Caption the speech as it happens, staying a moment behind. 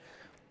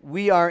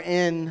We are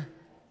in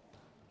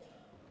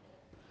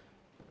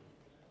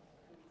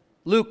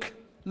Luke.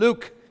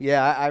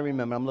 Yeah, I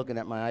remember. I'm looking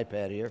at my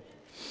iPad here.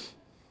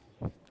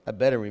 I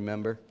better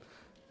remember.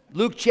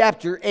 Luke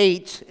chapter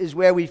 8 is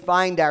where we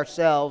find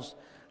ourselves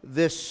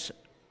this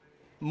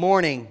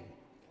morning.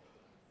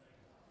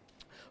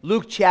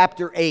 Luke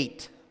chapter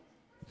 8.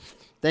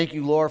 Thank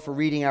you, Laura, for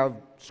reading our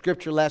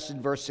scripture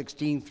lesson, verse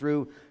 16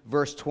 through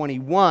verse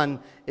 21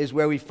 is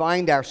where we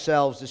find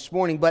ourselves this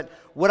morning. But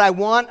what I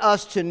want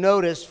us to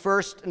notice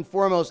first and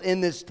foremost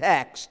in this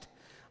text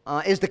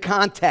is the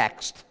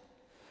context.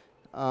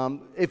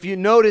 If you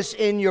notice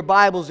in your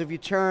Bibles, if you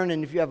turn,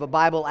 and if you have a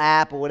Bible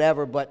app or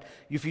whatever, but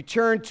if you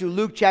turn to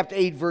Luke chapter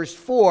 8, verse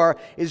 4,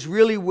 is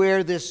really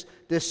where this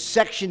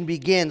section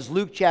begins.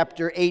 Luke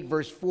chapter 8,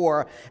 verse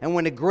 4. And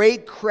when a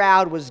great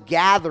crowd was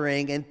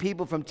gathering and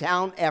people from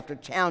town after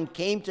town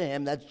came to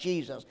him, that's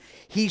Jesus,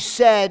 he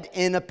said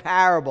in a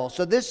parable.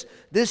 So this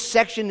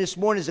section this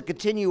morning is a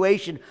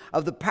continuation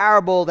of the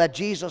parable that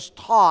Jesus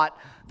taught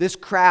this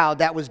crowd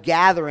that was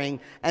gathering,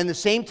 and the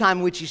same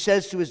time which he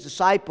says to his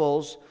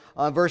disciples,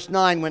 verse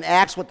 9, when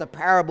asked what the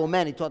parable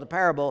meant, he taught the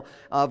parable.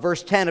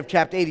 Verse 10 of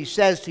chapter 8, he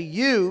says, to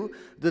you,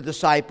 the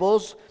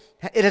disciples,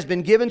 it has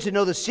been given to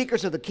know the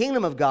secrets of the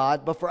kingdom of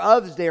God, but for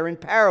others they are in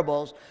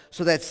parables,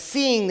 so that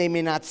seeing they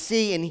may not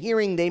see, and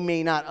hearing they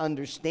may not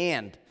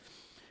understand.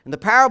 And the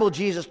parable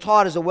Jesus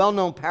taught is a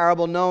well-known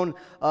parable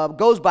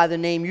goes by the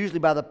name, usually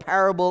by the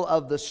parable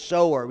of the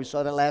sower. We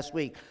saw that last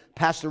week.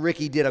 Pastor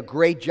Ricky did a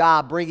great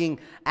job bringing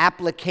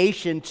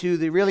application to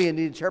the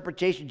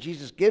interpretation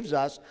Jesus gives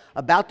us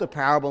about the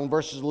parable in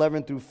verses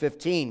 11 through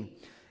 15.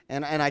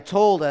 And I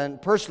told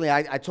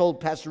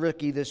Pastor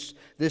Ricky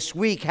this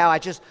week how I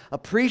just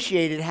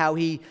appreciated how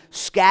he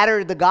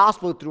scattered the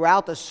gospel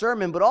throughout the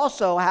sermon, but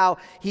also how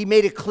he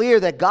made it clear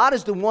that God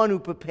is the one who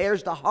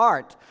prepares the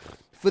heart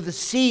for the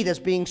seed that's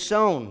being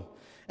sown.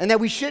 And that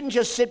we shouldn't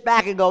just sit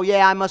back and go,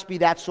 yeah, I must be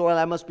that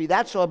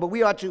soil, but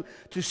we ought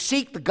to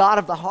seek the God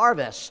of the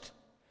harvest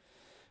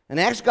and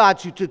ask God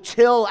to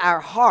till our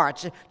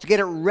hearts, to get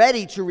it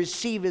ready to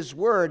receive His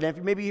Word. And if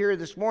you maybe here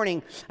this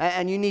morning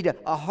and you need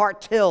a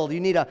heart tilled,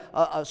 you need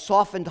a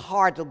softened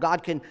heart so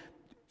God can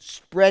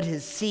spread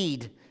His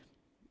seed,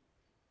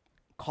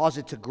 cause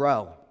it to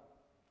grow.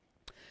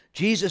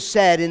 Jesus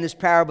said in this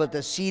parable that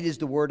the seed is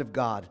the Word of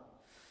God.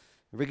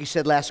 Ricky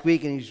said last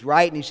week, and he's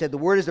right, and he said the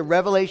Word is the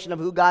revelation of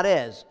who God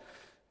is.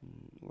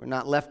 We're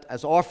not left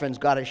as orphans.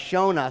 God has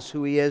shown us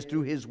who He is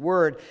through His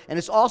Word. And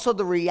it's also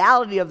the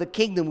reality of the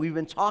kingdom. We've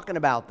been talking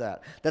about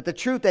that. That the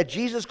truth that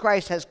Jesus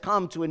Christ has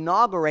come to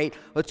inaugurate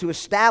or to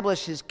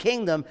establish His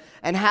kingdom,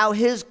 and how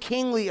His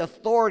kingly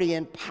authority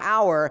and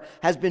power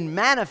has been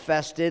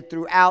manifested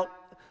throughout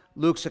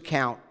Luke's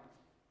account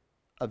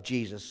of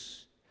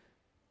Jesus,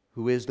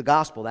 who is the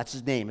gospel. That's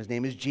His name. His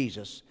name is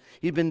Jesus.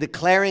 He's been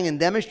declaring and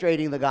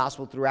demonstrating the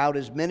gospel throughout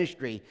His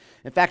ministry.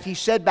 In fact, He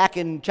said back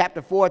in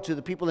chapter 4 to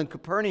the people in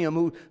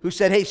Capernaum who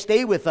said, hey,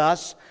 stay with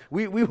us.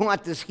 We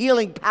want this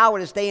healing power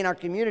to stay in our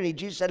community.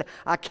 Jesus said,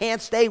 I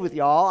can't stay with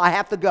y'all. I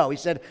have to go. He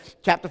said,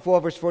 chapter 4,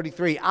 verse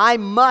 43, I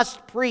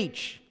must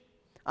preach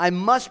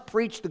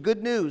the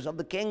good news of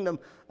the kingdom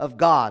of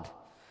God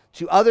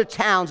to other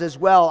towns as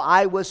well.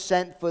 I was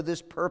sent for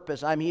this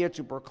purpose. I'm here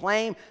to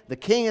proclaim the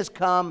King has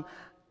come.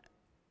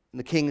 And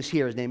the King is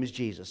here. His name is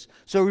Jesus.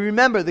 So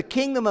remember, the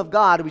kingdom of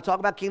God, when we talk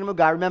about kingdom of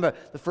God, remember,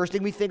 the first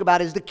thing we think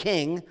about is the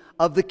king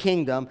of the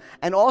kingdom.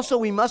 And also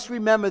we must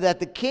remember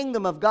that the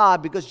kingdom of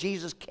God, because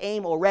Jesus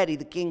came already,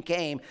 the king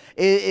came,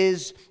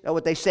 is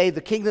what they say, the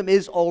kingdom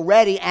is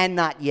already and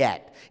not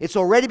yet. It's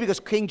already because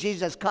King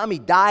Jesus has come. He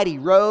died. He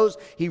rose.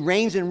 He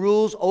reigns and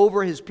rules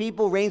over His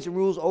people, reigns and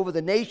rules over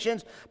the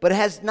nations. But it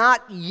has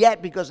not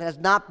yet because it has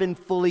not been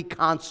fully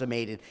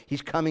consummated.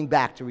 He's coming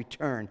back to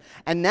return.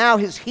 And now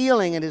His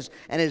healing and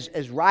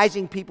His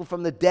rising people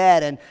from the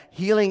dead and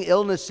healing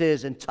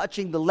illnesses and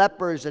touching the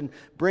lepers and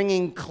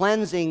bringing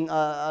cleansing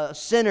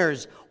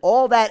sinners,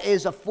 all that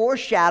is a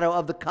foreshadow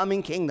of the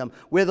coming kingdom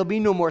where there'll be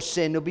no more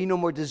sin, there'll be no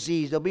more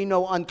disease, there'll be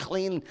no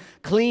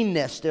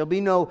uncleanness, there'll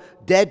be no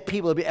dead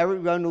people,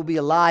 everyone will be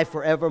alive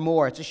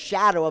forevermore. It's a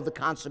shadow of the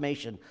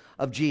consummation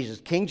of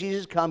Jesus. King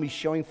Jesus come, He's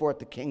showing forth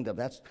the kingdom.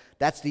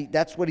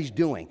 That's what He's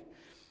doing.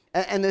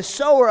 And the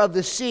sower of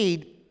the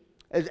seed,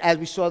 as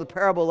we saw the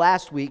parable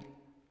last week,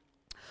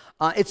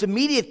 its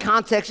immediate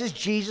context is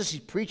Jesus.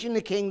 He's preaching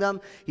the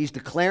kingdom. He's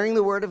declaring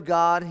the word of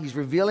God. He's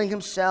revealing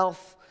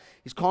Himself.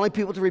 He's calling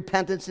people to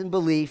repentance and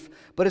belief.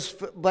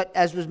 But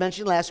as was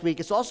mentioned last week,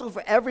 it's also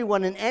for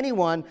everyone and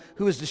anyone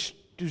who's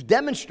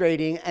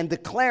demonstrating and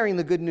declaring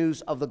the good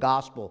news of the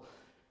gospel.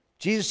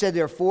 Jesus said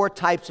there are 4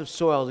 types of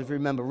soils, if you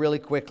remember really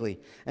quickly,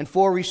 and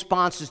 4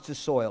 responses to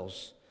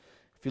soils.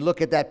 If you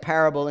look at that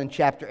parable in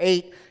chapter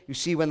 8, you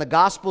see when the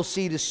gospel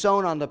seed is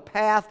sown on the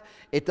path,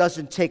 it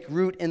doesn't take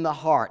root in the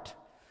heart.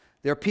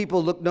 There are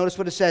people, notice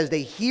what it says,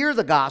 they hear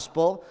the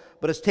gospel,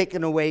 but it's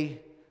taken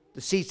away,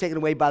 the seed's taken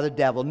away by the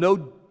devil.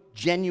 No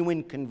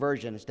genuine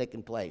conversion has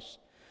taken place.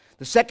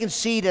 The second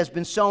seed has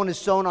been sown is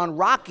sown on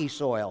rocky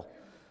soil.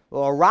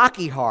 or a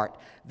rocky heart.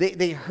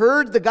 They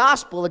heard the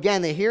gospel.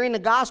 Again, they're hearing the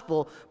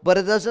gospel, but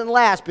it doesn't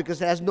last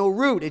because it has no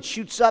root. It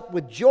shoots up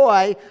with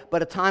joy,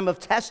 but a time of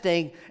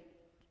testing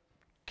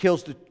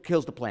kills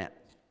the plant.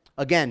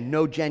 Again,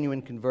 no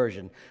genuine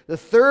conversion. The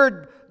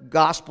third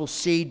gospel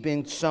seed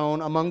being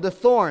sown among the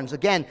thorns.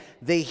 Again,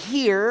 they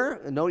hear,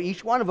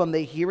 each one of them,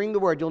 they're hearing the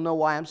word. You'll know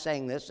why I'm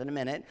saying this in a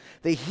minute.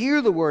 They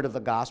hear the word of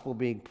the gospel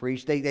being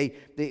preached.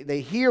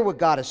 They hear what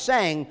God is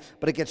saying,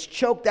 but it gets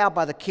choked out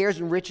by the cares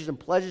and riches and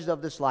pleasures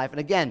of this life. And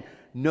again,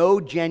 no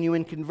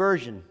genuine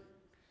conversion.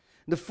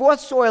 The fourth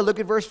soil, look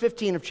at verse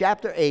 15 of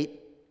chapter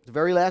 8, the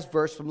very last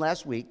verse from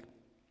last week.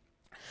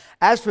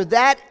 As for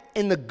that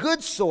in the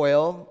good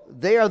soil,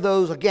 they are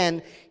those,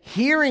 again,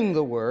 hearing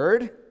the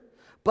word,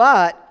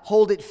 but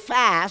hold it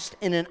fast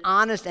in an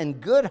honest and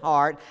good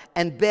heart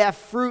and bear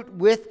fruit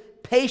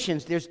with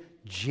patience. There's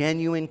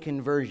genuine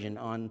conversion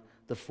on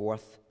the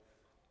fourth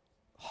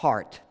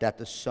heart that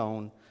the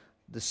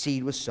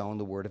seed was sown,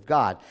 the word of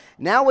God.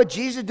 Now what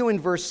Jesus is doing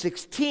in verse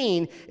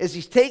 16 is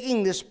he's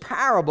taking this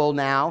parable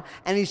now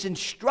and he's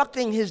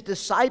instructing his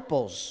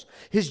disciples,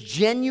 his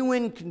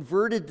genuine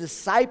converted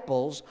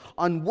disciples,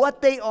 on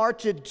what they are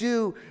to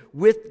do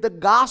with the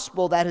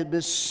gospel that has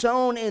been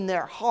sown in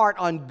their heart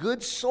on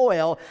good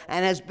soil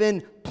and has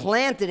been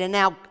planted and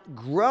now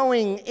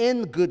growing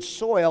in good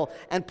soil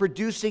and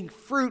producing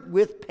fruit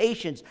with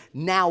patience.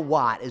 Now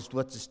what is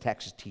what this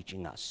text is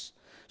teaching us?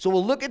 So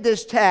we'll look at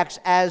this text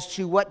as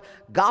to what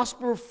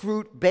gospel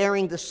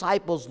fruit-bearing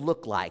disciples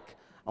look like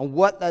and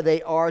what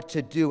they are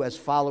to do as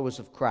followers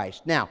of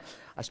Christ. Now,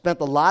 I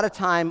spent a lot of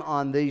time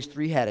on these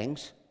three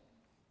headings.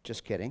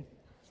 Just kidding.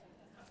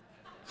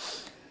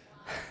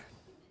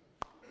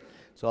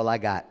 That's all I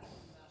got.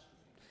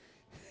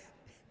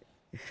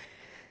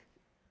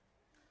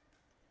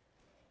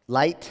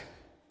 Light,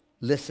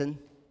 listen,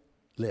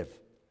 live.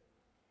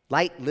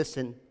 Light,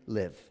 listen,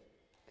 live.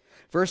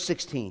 Verse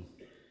 16.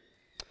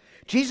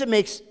 Jesus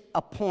makes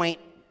a point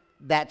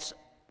that's,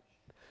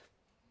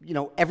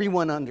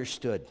 everyone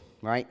understood,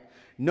 right?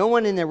 No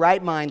one in their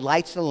right mind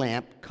lights a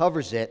lamp,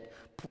 covers it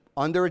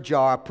under a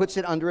jar, puts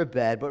it under a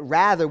bed, but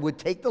rather would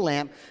take the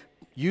lamp,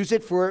 use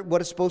it for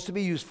what it's supposed to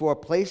be used for,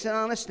 place it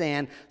on a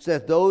stand so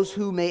that those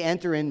who may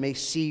enter in may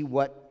see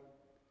what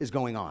is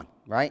going on,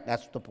 right?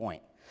 That's the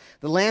point.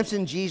 The lamps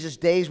in Jesus'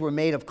 days were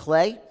made of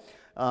clay.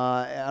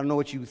 I don't know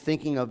what you're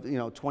thinking of,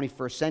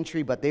 21st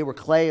century, but they were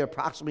clay,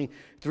 approximately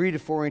 3 to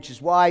 4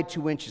 inches wide,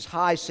 2 inches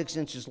high, 6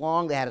 inches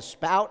long. They had a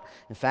spout.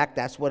 In fact,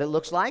 that's what it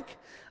looks like,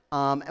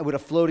 and with a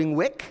floating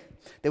wick.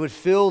 They would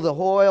fill the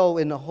oil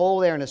in the hole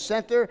there in the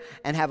center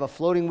and have a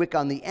floating wick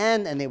on the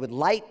end, and they would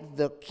light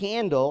the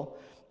candle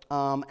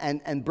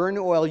and burn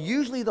the oil.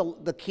 Usually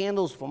the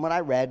candles, from what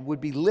I read,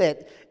 would be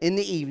lit in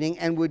the evening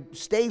and would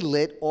stay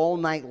lit all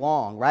night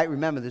long, right?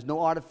 Remember, there's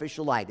no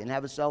artificial light. Didn't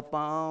have a cell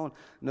phone,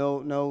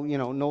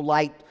 no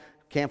light,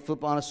 can't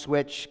flip on a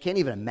switch. Can't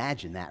even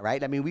imagine that,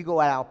 right? I mean, we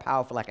go out of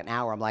power for like an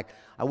hour.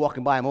 I'm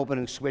walking by, I'm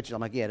opening switches. I'm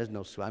like, yeah, there's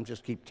no switch. I'm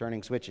just keep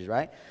turning switches,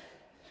 right?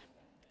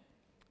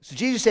 So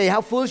Jesus said,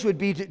 how foolish it would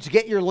be to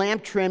get your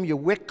lamp trimmed, your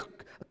wick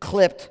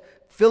clipped,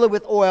 fill it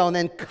with oil, and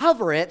then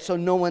cover it so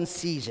no one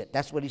sees it.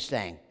 That's what he's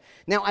saying.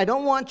 Now, I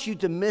don't want you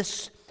to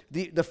miss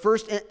the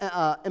first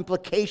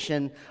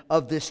implication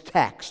of this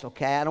text,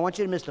 okay? I don't want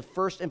you to miss the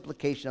first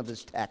implication of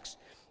this text.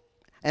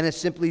 And it's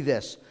simply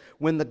this.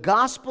 When the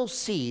gospel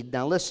seed,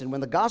 now listen,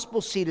 when the gospel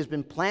seed has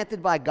been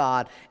planted by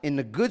God in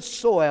the good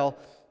soil,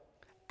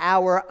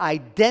 our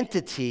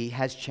identity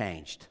has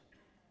changed.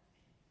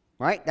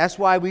 Right? That's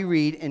why we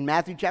read in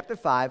Matthew chapter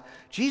 5,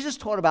 Jesus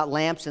taught about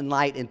lamps and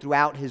light and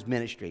throughout his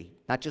ministry.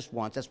 Not just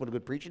once. That's what a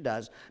good preacher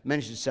does.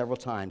 Mentions it several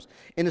times.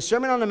 In the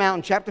Sermon on the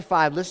Mount, chapter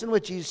 5, listen to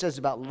what Jesus says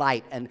about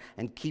light and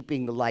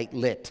keeping the light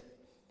lit.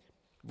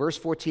 Verse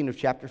 14 of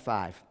chapter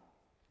 5.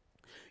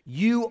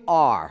 You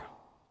are,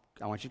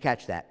 I want you to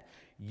catch that.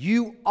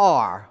 You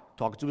are,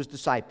 talking to his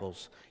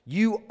disciples,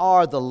 you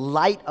are the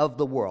light of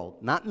the world.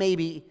 Not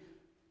maybe.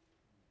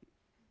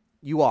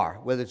 You are.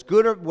 Whether it's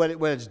good or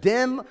whether it's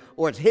dim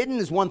or it's hidden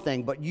is one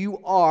thing, but you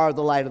are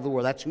the light of the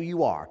world. That's who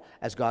you are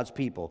as God's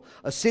people.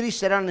 A city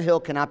set on a hill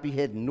cannot be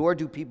hidden, nor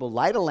do people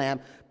light a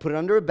lamp, put it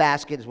under a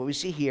basket, is what we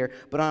see here,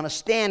 but on a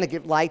stand to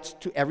give lights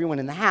to everyone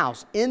in the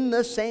house. In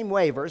the same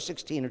way, verse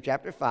 16 of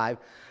chapter 5,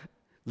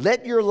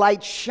 let your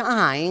light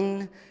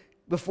shine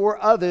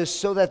before others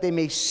so that they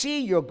may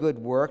see your good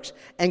works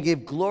and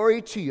give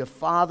glory to your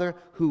Father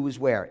who is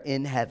where?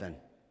 In heaven.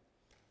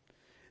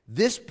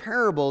 This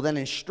parable then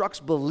instructs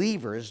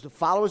believers, the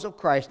followers of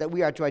Christ, that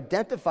we are to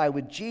identify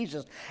with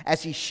Jesus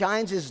as he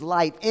shines his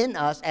light in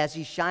us, as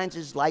he shines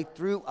his light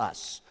through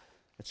us.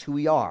 That's who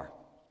we are.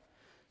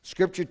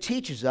 Scripture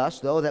teaches us,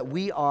 though, that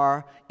we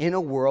are in a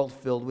world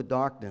filled with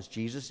darkness.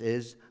 Jesus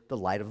is the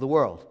light of the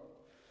world.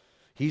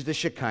 He's the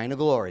Shekinah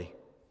glory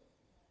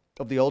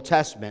of the Old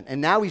Testament.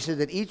 And now he says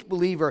that each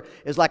believer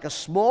is like a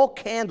small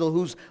candle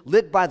who's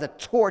lit by the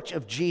torch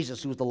of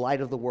Jesus, who is the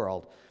light of the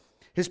world.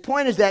 His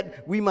point is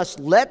that we must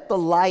let the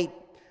light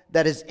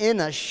that is in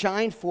us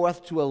shine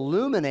forth to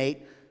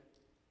illuminate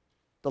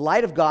the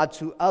light of God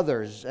to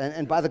others.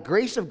 And by the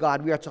grace of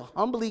God, we are to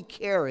humbly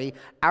carry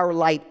our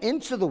light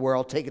into the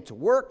world, take it to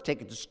work,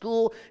 take it to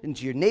school,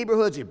 into your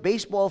neighborhoods, your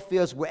baseball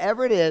fields,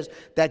 wherever it is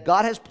that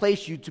God has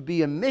placed you to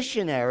be a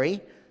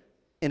missionary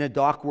in a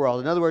dark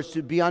world. In other words,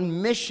 to be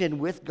on mission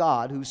with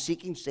God who's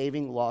seeking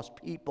saving lost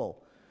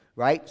people.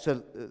 Right?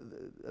 So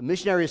a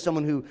missionary is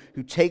someone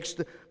who takes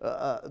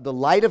the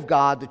light of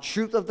God, the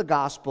truth of the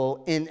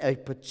gospel, in a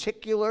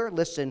particular,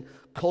 listen,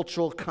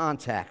 cultural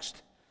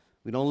context.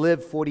 We don't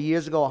live 40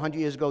 years ago, 100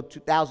 years ago,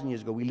 2,000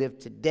 years ago. We live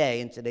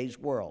today in today's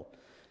world.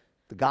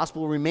 The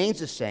gospel remains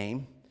the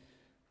same.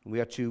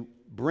 We are to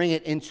bring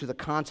it into the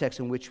context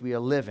in which we are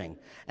living.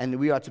 And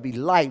we are to be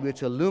light. We are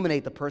to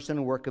illuminate the person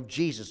and work of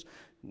Jesus.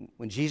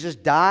 When Jesus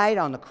died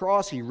on the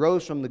cross, he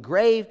rose from the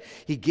grave.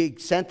 He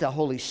sent the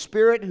Holy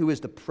Spirit, who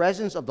is the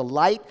presence of the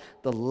light,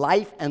 the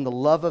life, and the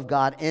love of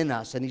God in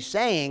us. And he's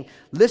saying,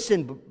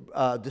 listen,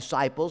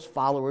 disciples,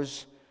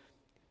 followers,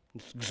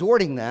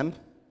 exhorting them,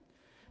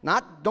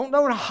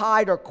 don't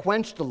hide or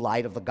quench the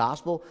light of the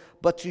gospel,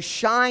 but to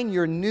shine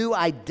your new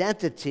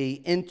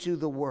identity into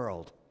the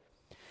world.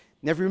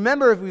 Now, if you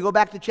remember, if we go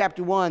back to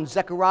chapter 1,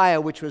 Zechariah,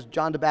 which was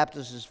John the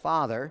Baptist's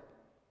father,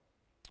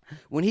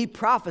 when he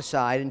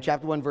prophesied in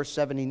chapter 1, verse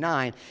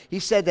 79, he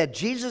said that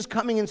Jesus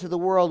coming into the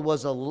world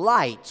was a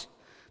light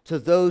to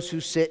those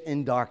who sit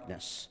in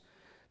darkness.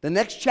 The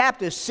next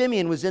chapter,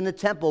 Simeon was in the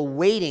temple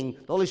waiting.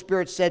 The Holy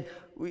Spirit said,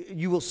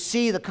 you will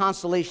see the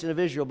consolation of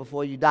Israel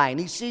before you die. And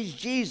he sees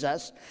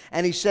Jesus,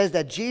 and he says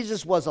that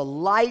Jesus was a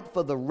light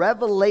for the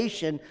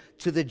revelation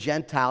to the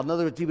Gentiles. In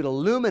other words, he would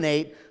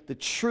illuminate the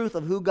truth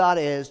of who God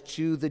is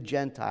to the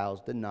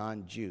Gentiles, the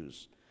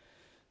non-Jews.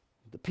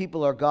 The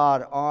people of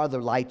God are the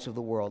lights of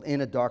the world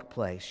in a dark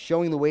place,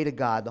 showing the way to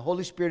God. The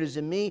Holy Spirit is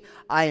in me.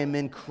 I am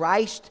in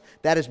Christ.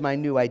 That is my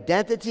new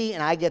identity,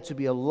 and I get to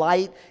be a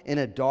light in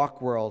a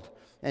dark world.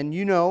 And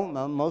you know,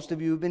 most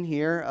of you have been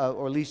here,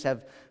 or at least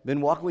have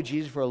been walking with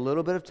Jesus for a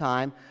little bit of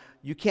time.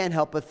 You can't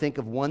help but think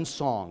of one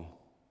song.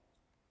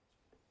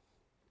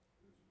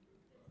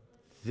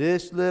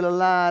 This little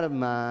light of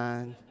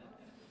mine,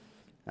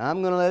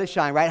 I'm going to let it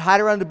shine. Right?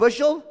 Hide around the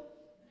bushel? No.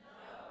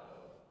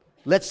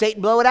 Let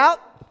Satan blow it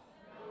out?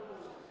 No.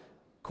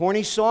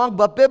 Corny song,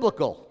 but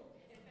biblical.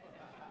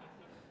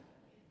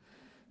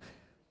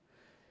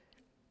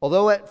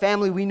 Although,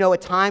 family, we know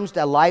at times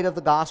the light of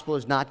the gospel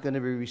is not going to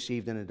be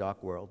received in a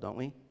dark world, don't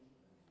we?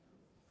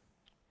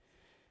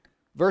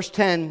 Verse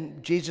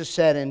 10, Jesus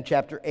said in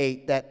chapter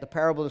 8 that the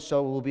parable of the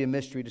sower will be a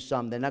mystery to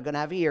some. They're not going to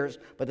have ears,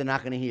 but they're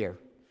not going to hear.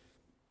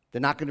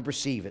 They're not going to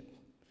perceive it.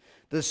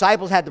 The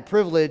disciples had the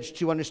privilege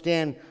to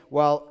understand,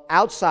 while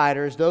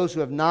outsiders, those who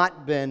have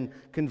not been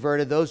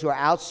converted, those who are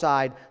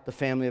outside the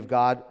family of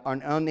God, are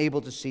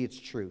unable to see its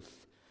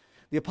truth.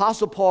 The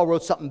Apostle Paul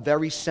wrote something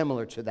very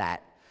similar to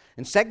that.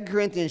 In 2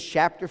 Corinthians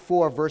chapter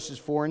 4, verses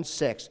 4 and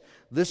 6,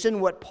 listen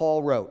what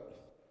Paul wrote.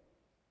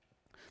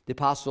 The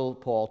Apostle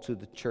Paul to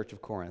the church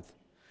of Corinth.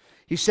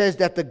 He says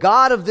that the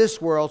God of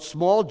this world,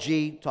 small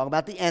g, talking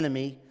about the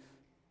enemy,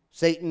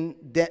 Satan,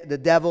 the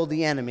devil,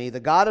 the enemy, the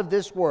God of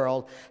this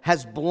world,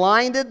 has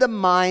blinded the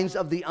minds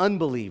of the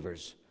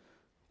unbelievers.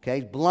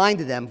 Okay,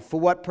 blinded them for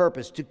what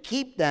purpose? To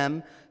keep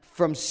them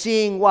from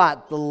seeing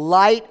what? The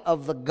light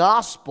of the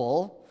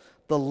gospel.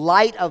 The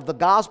light of the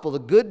gospel, the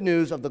good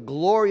news of the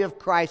glory of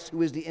Christ,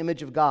 who is the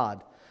image of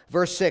God.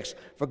 Verse 6,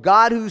 for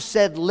God who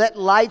said, let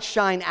light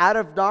shine out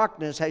of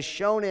darkness, has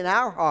shone in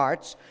our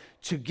hearts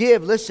to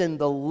give, listen,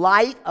 the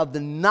light of the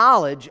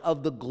knowledge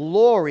of the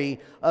glory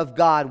of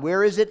God.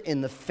 Where is it?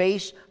 In the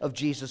face of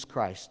Jesus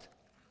Christ.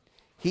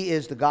 He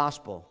is the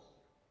gospel.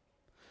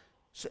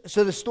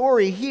 So the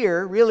story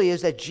here really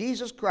is that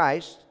Jesus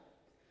Christ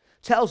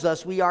tells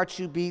us we are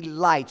to be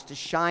lights, to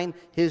shine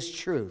his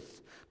truth.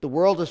 The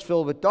world is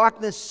filled with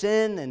darkness,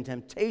 sin, and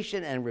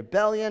temptation, and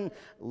rebellion,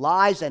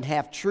 lies, and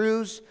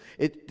half-truths.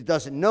 It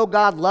doesn't know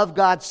God, love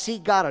God,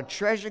 seek God, or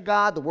treasure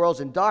God. The world's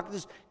in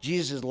darkness.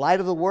 Jesus is the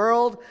light of the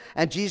world.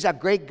 And Jesus, our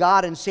great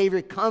God and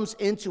Savior, comes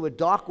into a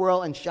dark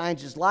world and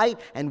shines his light.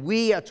 And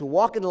we are to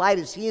walk in the light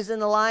as he is in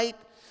the light.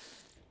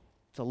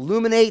 To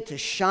illuminate, to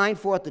shine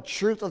forth the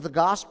truth of the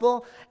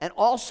gospel. And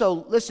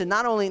also, listen,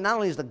 not only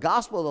is the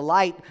gospel the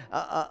light,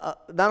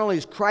 not only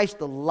is Christ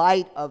the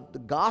light of the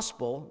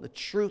gospel, the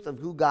truth of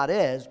who God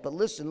is, but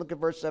listen, look at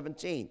verse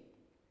 17.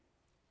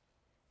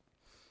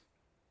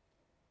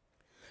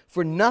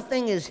 For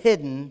nothing is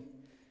hidden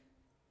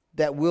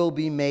that will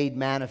be made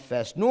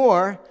manifest,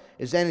 nor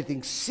is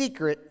anything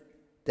secret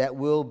that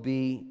will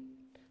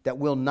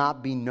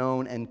not be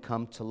known and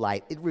come to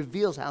light. It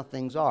reveals how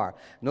things are.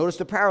 Notice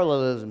the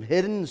parallelism.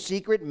 Hidden,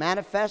 secret,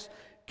 manifest,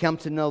 come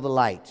to know the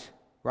light.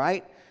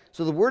 Right?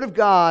 So the Word of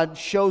God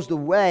shows the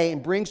way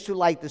and brings to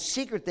light the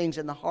secret things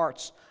in the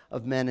hearts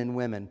of men and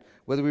women.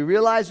 Whether we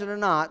realize it or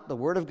not, the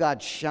Word of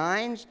God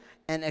shines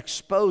and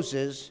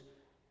exposes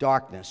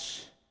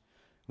darkness.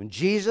 When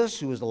Jesus,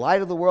 who is the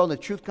light of the world, and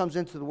the truth comes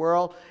into the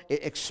world,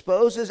 it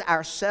exposes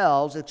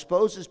ourselves,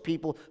 exposes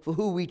people for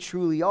who we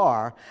truly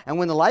are. And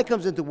when the light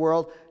comes into the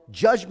world,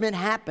 judgment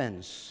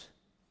happens.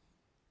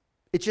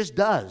 It just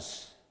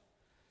does.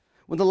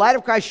 When the light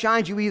of Christ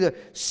shines, you either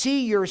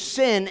see your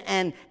sin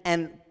and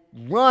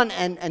run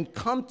and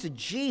come to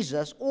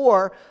Jesus,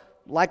 or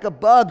like a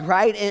bug,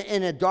 right,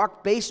 in a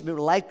dark basement,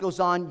 the light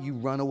goes on, you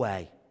run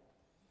away.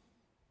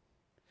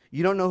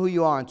 You don't know who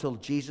you are until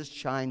Jesus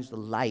shines the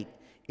light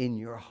in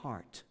your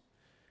heart.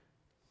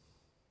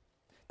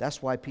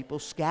 That's why people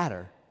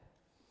scatter.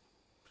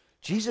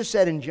 Jesus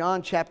said in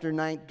John chapter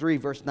 3,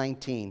 verse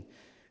 19,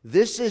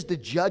 "This is the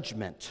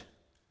judgment.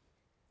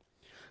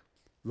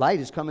 Light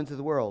has come into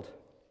the world.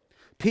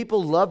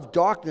 People love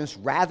darkness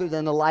rather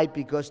than the light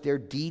because their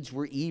deeds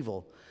were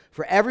evil.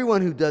 For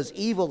everyone who does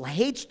evil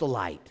hates the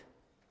light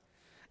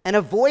and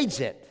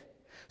avoids it,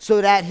 so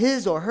that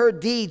his or her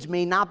deeds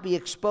may not be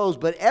exposed.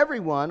 But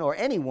everyone or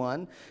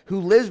anyone who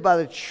lives by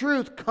the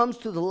truth comes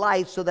to the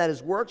light, so that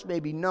his works may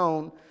be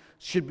known,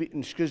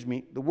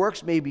 the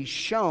works may be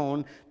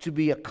shown to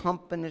be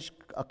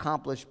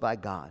accomplished by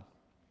God."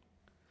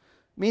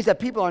 It means that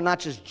people are not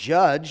just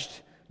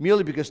judged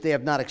merely because they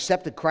have not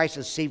accepted Christ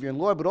as Savior and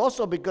Lord, but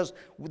also because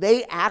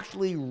they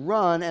actually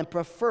run and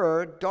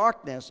prefer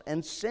darkness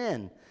and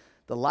sin.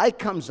 The light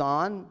comes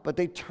on, but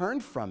they turn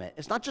from it.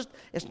 It's not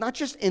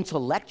just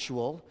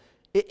intellectual.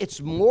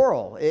 It's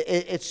moral.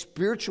 It's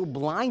spiritual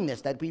blindness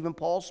that even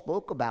Paul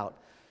spoke about.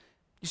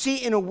 You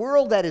see, in a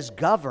world that is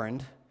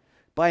governed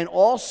by an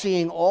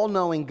all-seeing,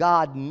 all-knowing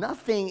God,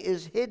 nothing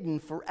is hidden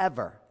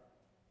forever.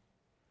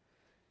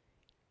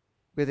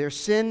 Where their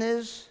sin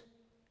is,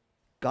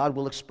 God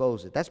will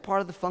expose it. That's part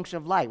of the function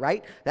of light,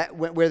 right? That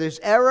where there's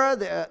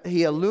error,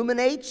 He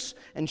illuminates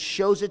and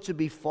shows it to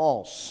be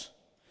false.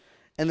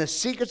 And the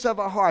secrets of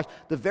our hearts,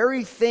 the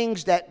very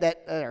things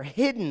that are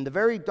hidden, the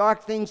very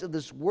dark things of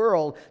this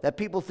world that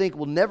people think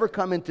will never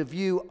come into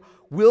view,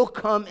 will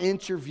come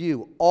into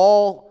view.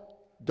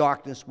 All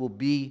darkness will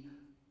be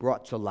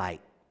brought to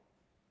light.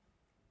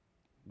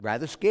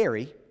 Rather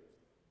scary.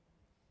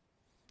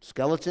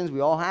 Skeletons, we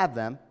all have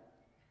them.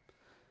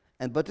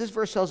 But this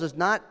verse tells us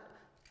not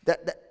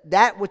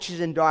that which is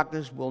in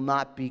darkness will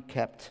not be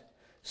kept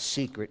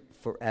secret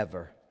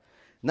forever.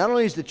 Not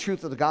only is the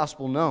truth of the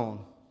gospel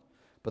known,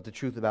 but the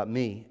truth about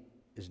me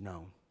is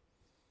known.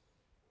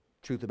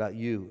 Truth about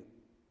you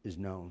is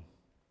known.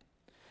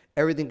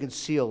 Everything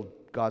concealed,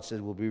 God says,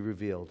 will be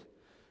revealed,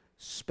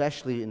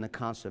 especially in the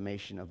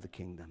consummation of the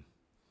kingdom.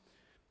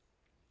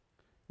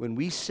 When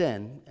we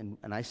sin,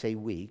 and I say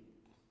we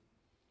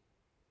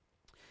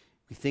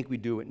think we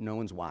do it, no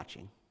one's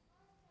watching.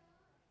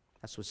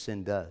 That's what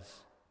sin does.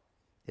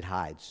 It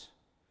hides.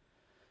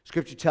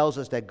 Scripture tells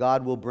us that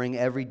God will bring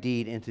every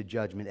deed into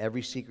judgment,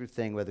 every secret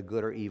thing, whether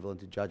good or evil,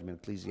 into judgment,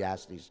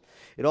 Ecclesiastes.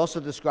 It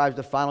also describes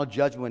the final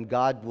judgment when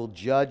God will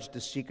judge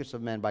the secrets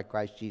of men by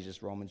Christ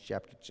Jesus, Romans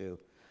chapter 2.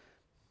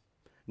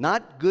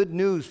 Not good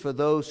news for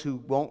those who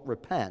won't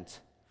repent,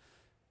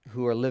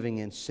 who are living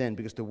in sin,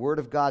 because the Word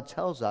of God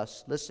tells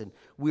us, listen,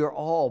 we are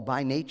all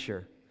by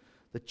nature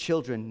the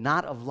children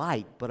not of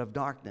light, but of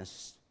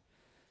darkness.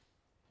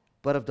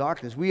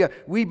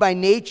 We by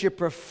nature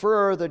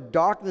prefer the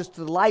darkness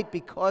to the light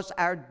because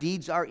our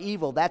deeds are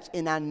evil. That's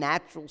in our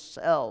natural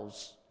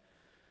selves.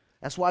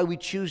 That's why we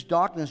choose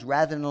darkness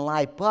rather than the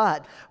light.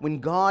 But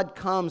when God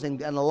comes and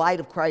the light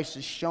of Christ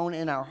is shown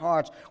in our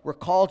hearts, we're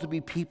called to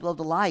be people of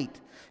the light.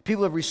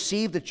 People have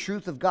received the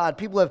truth of God.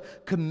 People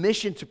have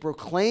commissioned to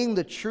proclaim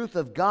the truth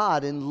of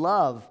God in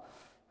love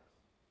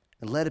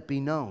and let it be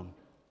known.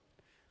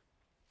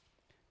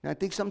 And I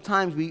think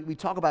sometimes we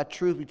talk about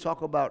truth, we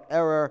talk about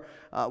error.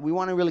 We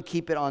want to really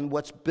keep it on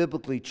what's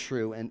biblically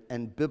true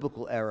and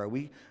biblical error.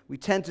 We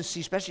tend to see,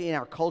 especially in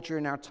our culture,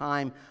 in our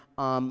time,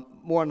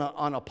 more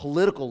on a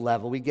political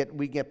level. We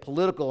get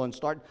political and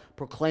start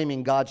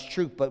proclaiming God's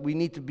truth, but we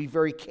need to be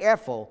very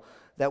careful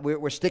that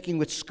we're sticking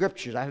with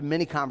scriptures. I have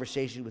many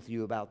conversations with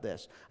you about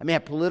this. I may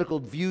have political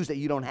views that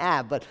you don't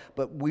have, but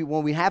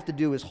what we have to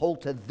do is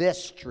hold to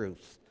this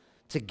truth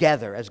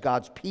together as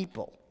God's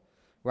people,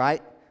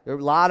 right? There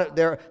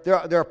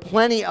are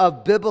plenty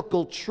of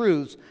biblical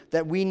truths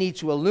that we need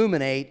to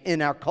illuminate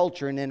in our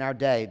culture and in our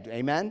day.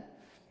 Amen?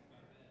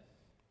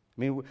 I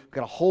mean, we've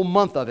got a whole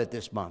month of it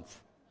this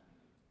month.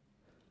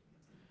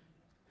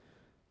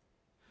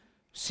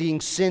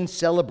 Seeing sin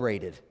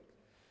celebrated.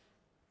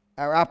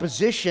 Our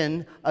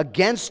opposition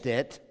against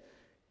it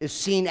is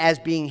seen as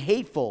being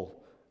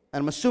hateful.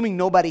 And I'm assuming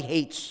nobody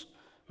hates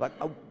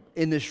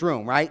in this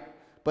room, right?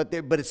 But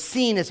it's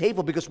seen as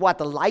hateful because what?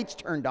 The light's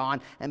turned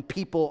on and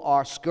people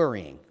are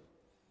scurrying.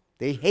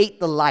 They hate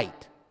the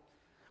light.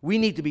 We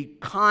need to be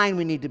kind.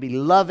 We need to be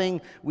loving.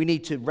 We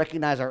need to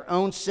recognize our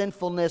own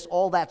sinfulness,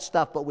 all that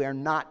stuff, but we are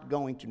not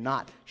going to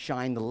not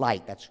shine the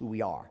light. That's who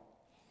we are.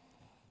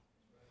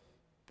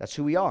 That's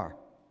who we are.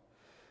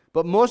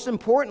 But most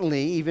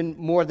importantly, even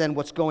more than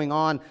what's going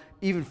on,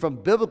 even from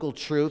biblical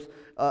truth,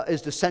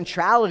 is the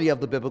centrality of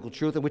the biblical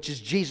truth, which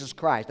is Jesus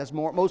Christ. That's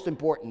most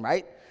important,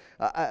 right?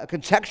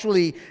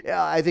 Contextually,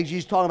 I think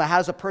Jesus is talking about how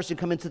does a person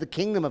come into the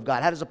kingdom of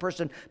God? How does a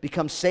person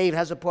become saved?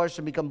 How does a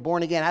person become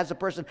born again? How does a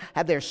person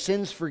have their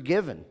sins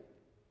forgiven?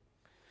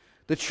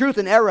 The truth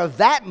and error of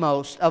that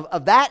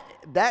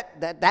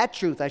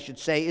truth, I should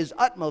say, is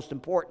utmost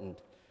important.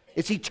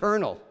 It's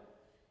eternal.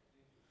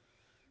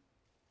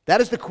 That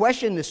is the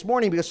question this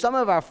morning, because some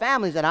of our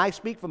families, and I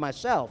speak for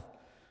myself,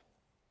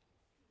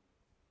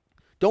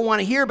 don't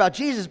want to hear about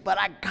Jesus, but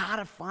I got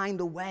to find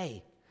a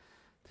way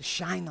to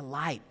shine the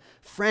light.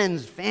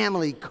 Friends,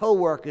 family,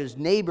 co-workers,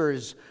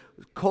 neighbors,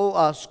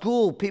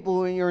 school, people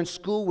who you're in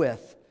school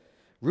with,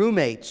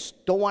 roommates,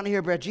 don't want to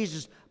hear about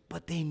Jesus,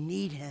 but they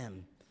need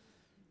him.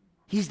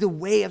 He's the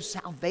way of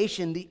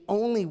salvation, the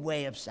only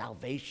way of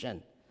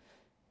salvation.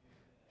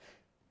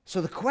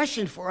 So the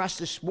question for us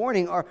this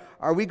morning,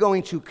 are we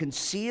going to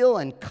conceal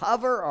and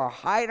cover or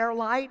hide our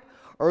light?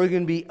 Or are we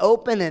going to be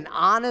open and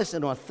honest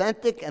and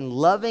authentic and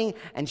loving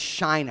and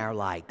shine our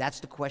light? That's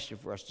the question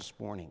for us this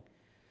morning.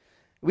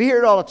 We hear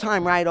it all the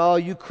time, right? Oh,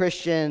 you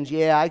Christians,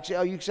 you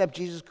accept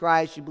Jesus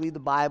Christ, you believe the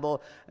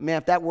Bible. Man,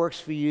 if that works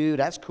for you,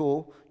 that's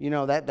cool.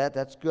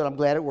 That's good. I'm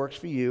glad it works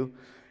for you.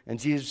 And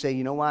Jesus would say,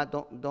 you know what?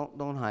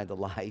 Don't hide the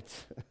light.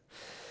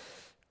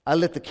 I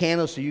lit the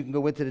candle so you can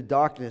go into the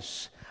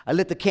darkness. I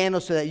lit the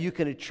candle so that you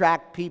can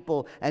attract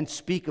people and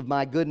speak of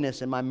my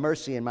goodness and my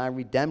mercy and my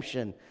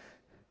redemption.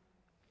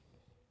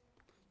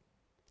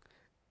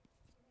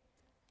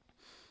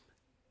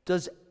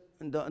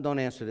 Don't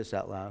answer this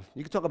out loud.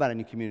 You can talk about it in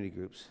your community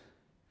groups.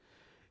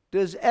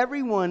 Does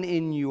everyone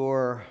in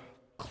your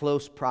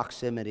close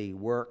proximity,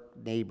 work,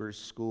 neighbors,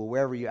 school,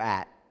 wherever you're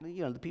at,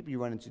 the people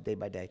you run into day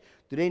by day,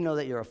 do they know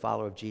that you're a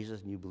follower of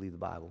Jesus and you believe the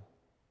Bible?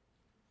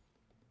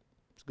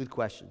 It's a good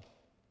question.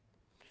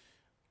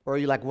 Or are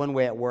you like one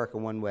way at work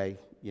and one way,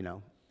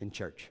 in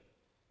church?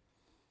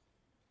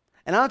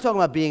 And I'm not talking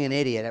about being an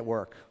idiot at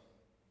work,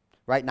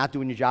 right? Not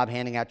doing your job,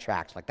 handing out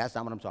tracts. Like, that's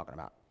not what I'm talking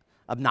about.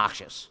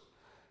 Obnoxious.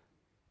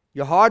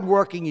 You're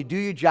hardworking, you do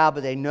your job,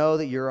 but they know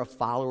that you're a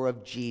follower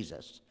of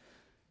Jesus.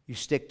 You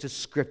stick to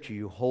Scripture,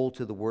 you hold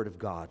to the Word of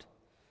God.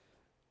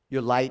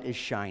 Your light is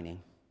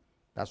shining.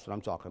 That's what I'm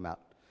talking about.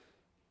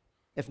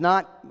 If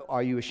not,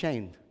 are you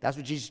ashamed? That's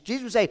what Jesus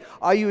would say,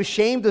 are you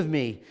ashamed of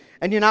me?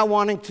 And you're not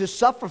wanting to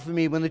suffer for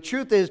me, when the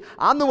truth is,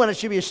 I'm the one that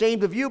should be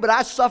ashamed of you, but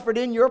I suffered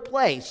in your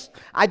place.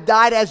 I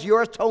died as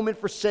your atonement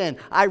for sin.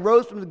 I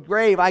rose from the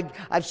grave.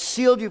 I've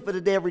sealed you for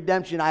the day of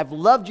redemption. I've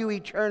loved you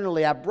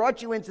eternally. I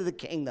brought you into the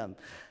kingdom.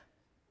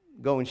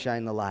 Go and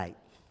shine the light.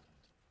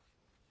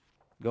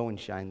 Go and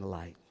shine the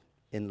light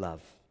in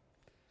love.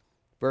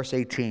 Verse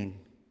 18.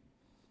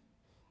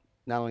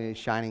 Not only is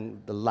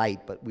shining the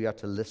light, but we are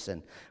to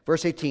listen.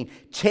 Verse 18.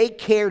 Take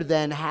care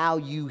then how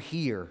you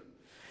hear.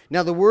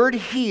 Now the word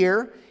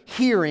hear,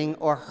 hearing,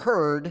 or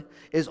heard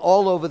is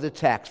all over the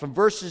text. From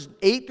verses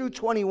 8 through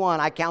 21,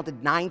 I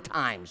counted 9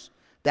 times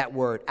that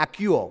word,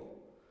 akuo.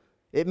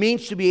 It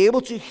means to be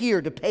able to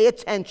hear, to pay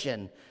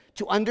attention,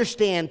 to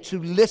understand,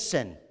 to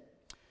listen.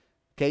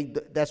 Okay,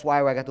 that's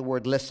why I got the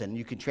word listen.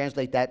 You can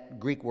translate that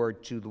Greek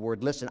word to the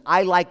word listen.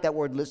 I like that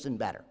word listen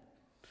better,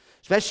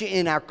 especially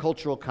in our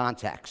cultural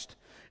context.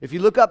 If you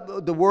look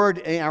up the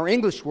word, our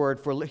English word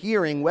for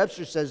hearing,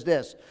 Webster says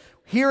this: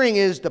 hearing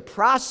is the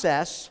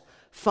process,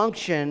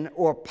 function,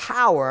 or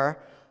power,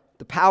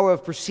 the power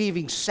of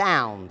perceiving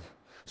sound,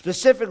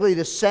 specifically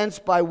the sense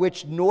by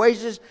which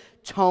noises,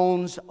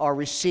 tones are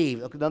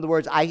received. In other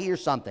words, I hear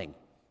something.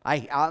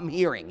 I'm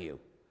hearing you.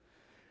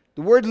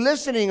 The word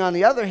listening, on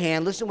the other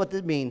hand, listen what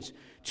this means.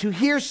 To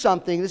hear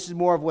something, this is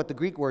more of what the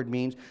Greek word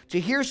means, to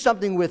hear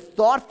something with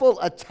thoughtful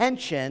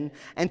attention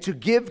and to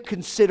give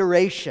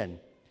consideration.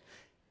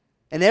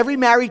 And every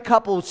married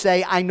couple would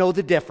say, I know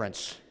the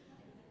difference.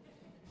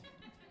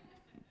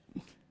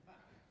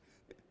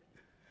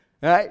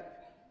 Right?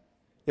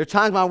 There are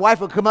times my wife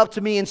will come up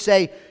to me and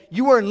say,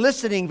 you weren't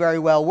listening very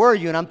well, were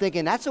you? And I'm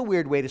thinking, that's a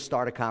weird way to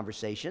start a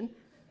conversation.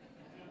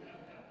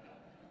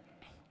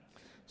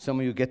 Some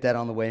of you get that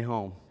on the way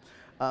home.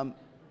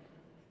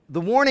 The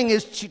warning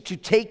is to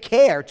take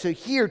care, to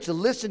hear, to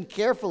listen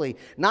carefully,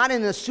 not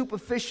in a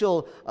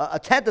superficial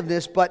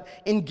attentiveness, but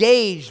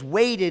engaged,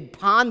 weighted,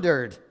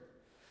 pondered.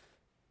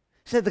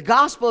 He said the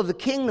gospel of the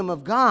kingdom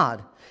of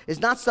God is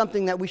not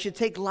something that we should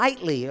take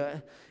lightly.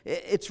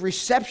 Its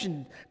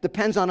reception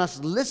depends on us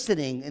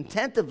listening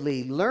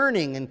attentively,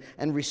 learning,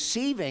 and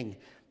receiving.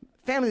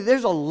 Family,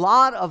 there's a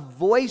lot of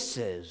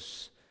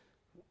voices.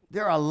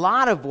 There are a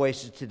lot of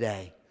voices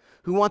today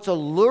who want to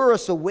lure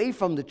us away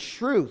from the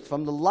truth,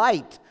 from the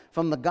light,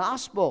 from the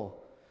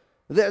gospel.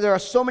 There are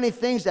so many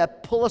things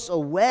that pull us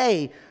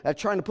away, that are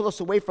trying to pull us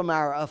away from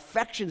our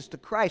affections to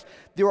Christ.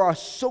 There are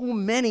so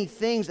many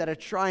things that are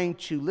trying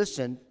to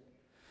listen.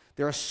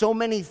 There are so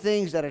many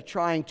things that are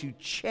trying to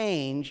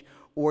change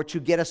or to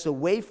get us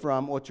away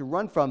from or to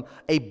run from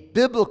a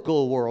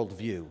biblical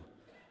worldview.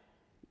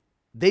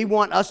 They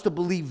want us to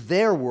believe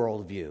their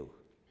worldview.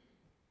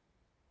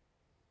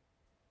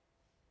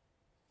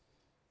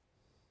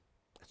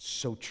 It's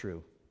so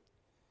true.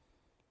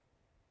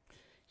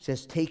 He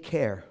says, take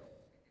care.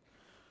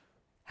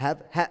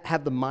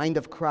 Have the mind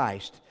of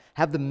Christ.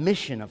 Have the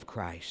mission of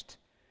Christ.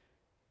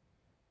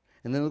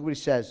 And then look what he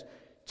says.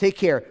 Take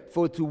care.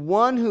 For to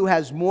one who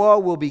has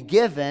more will be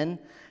given,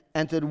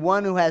 and to the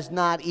one who has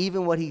not,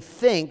 even what he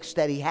thinks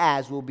that he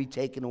has will be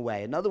taken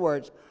away. In other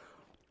words,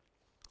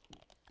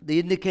 the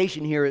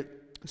indication here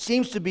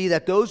seems to be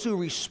that those who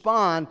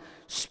respond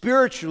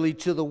spiritually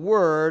to the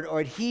Word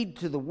or heed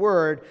to the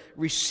Word,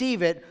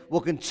 receive it,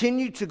 will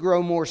continue to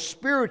grow more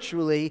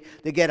spiritually.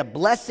 They get a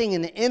blessing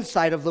and the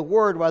insight of the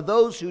Word, while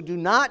those who do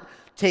not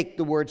take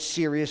the Word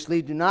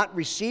seriously, do not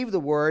receive the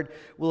Word,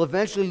 will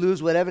eventually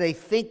lose whatever they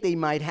think they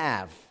might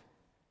have.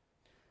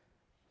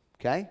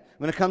 Okay?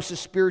 When it comes to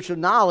spiritual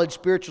knowledge,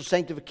 spiritual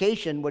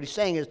sanctification, what he's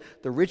saying is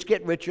the rich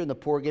get richer and the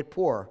poor get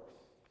poorer.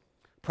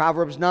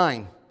 Proverbs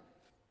 9.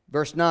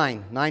 Verse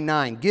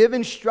 9. Give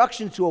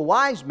instruction to a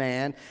wise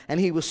man, and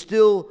he will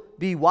still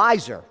be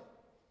wiser,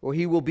 or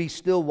he will be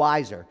still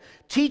wiser.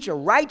 Teach a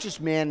righteous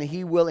man, and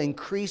he will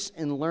increase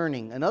in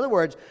learning. In other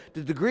words,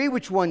 the degree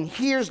which one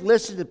hears,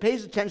 listens, and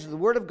pays attention to the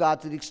Word of God,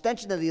 to the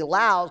extent that he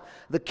allows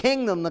the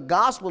kingdom, the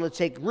gospel to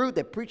take root,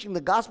 that preaching the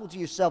gospel to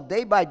yourself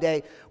day by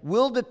day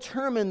will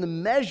determine the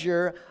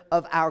measure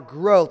of our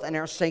growth and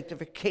our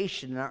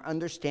sanctification and our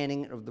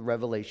understanding of the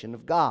revelation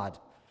of God.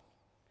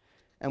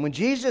 And when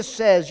Jesus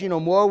says,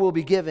 more will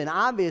be given,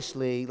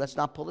 obviously, let's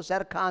not pull this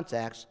out of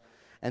context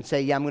and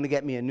say, I'm going to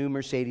get me a new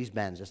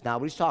Mercedes-Benz. That's not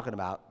what he's talking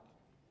about.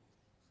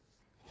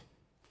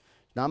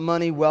 Not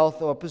money,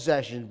 wealth, or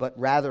possession, but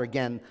rather,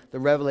 again, the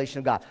revelation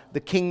of God.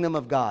 The kingdom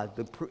of God,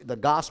 the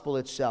gospel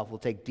itself will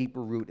take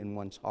deeper root in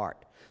one's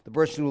heart. The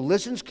person who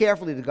listens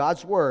carefully to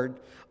God's word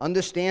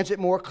understands it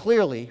more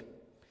clearly,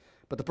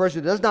 but the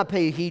person who does not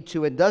pay heed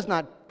to it, does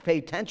not pay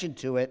attention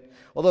to it,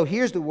 although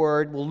hears the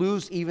word, will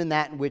lose even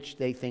that in which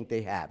they think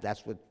they have.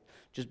 That's what,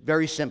 just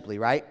very simply,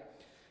 right?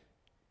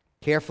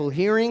 Careful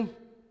hearing,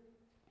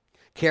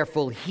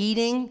 careful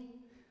heeding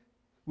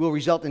will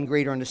result in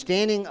greater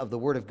understanding of the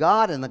Word of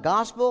God and the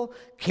gospel.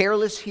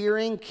 Careless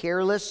hearing,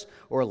 careless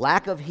or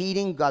lack of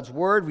heeding God's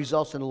word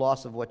results in the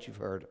loss of what you've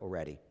heard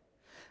already.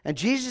 And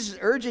Jesus is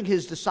urging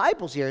his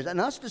disciples here, and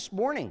us this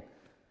morning,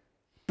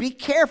 be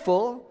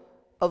careful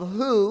of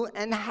who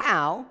and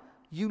how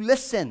you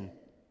listen.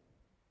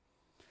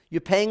 You're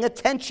paying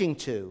attention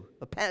to,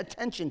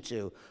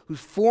 who's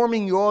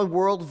forming your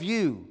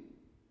worldview.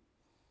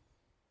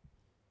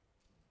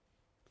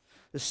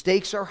 The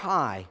stakes are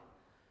high.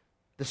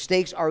 The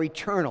stakes are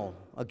eternal.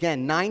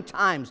 Again, 9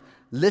 times,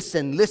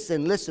 listen,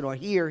 or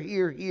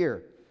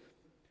hear.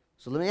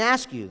 So let me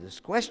ask you this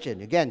question.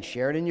 Again,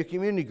 share it in your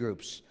community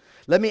groups.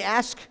 Let me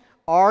ask,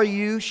 are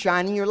you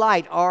shining your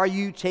light? Are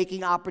you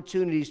taking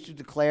opportunities to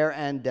declare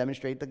and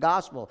demonstrate the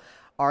gospel?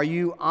 Are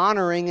you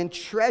honoring and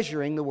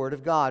treasuring the Word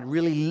of God?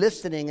 Really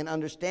listening and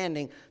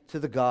understanding to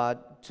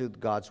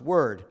God's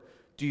Word?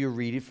 Do you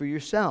read it for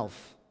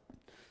yourself?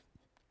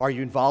 Are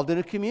you involved in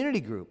a community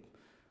group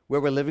where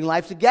we're living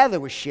life together?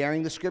 We're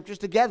sharing the Scriptures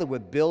together. We're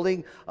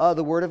building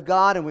the Word of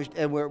God,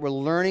 and we're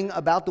learning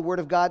about the Word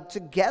of God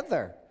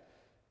together.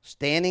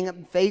 Standing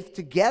in faith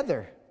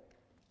together.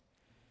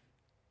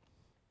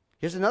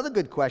 Here's another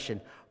good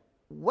question.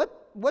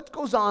 What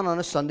goes on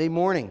a Sunday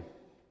morning?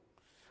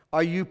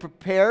 Are you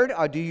prepared,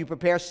 or do you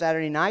prepare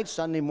Saturday night,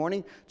 Sunday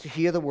morning to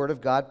hear the Word of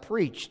God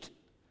preached?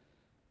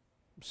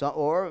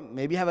 Or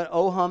maybe you have an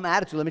oh-hum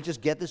attitude. Let me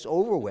just get this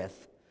over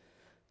with.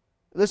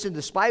 Listen,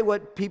 despite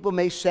what people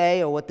may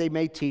say or what they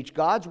may teach,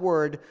 God's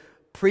Word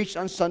preached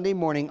on Sunday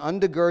morning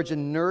undergirds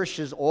and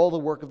nourishes all the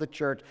work of the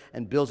church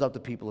and builds up the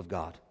people of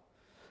God.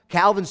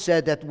 Calvin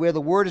said that where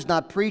the Word is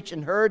not preached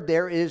and heard,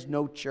 there is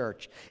no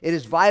church. It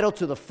is vital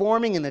to the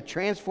forming and the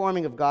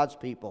transforming of God's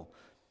people.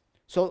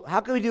 So how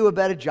can we do a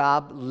better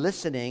job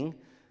listening,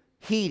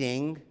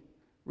 heeding,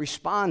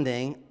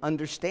 responding,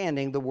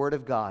 understanding the Word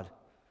of God?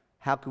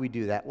 How can we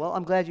do that? Well,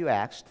 I'm glad you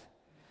asked.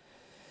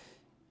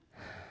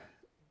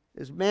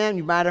 This man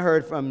you might have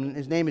heard from,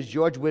 his name is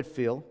George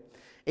Whitefield,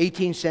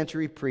 18th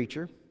century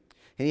preacher.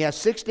 And he has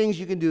 6 things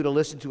you can do to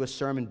listen to a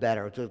sermon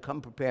better, to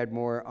come prepared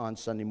more on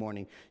Sunday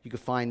morning. You can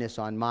find this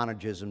on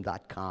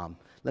monergism.com.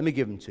 Let me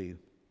give them to you.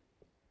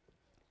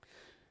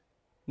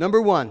 Number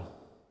 1.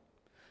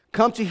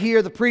 Come to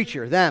hear the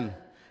preacher, them,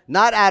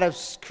 not out of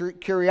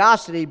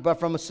curiosity, but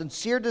from a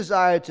sincere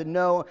desire to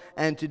know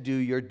and to do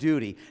your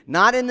duty.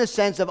 Not in the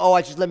sense of,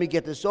 just let me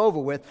get this over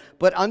with,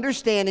 but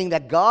understanding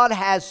that God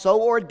has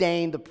so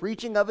ordained the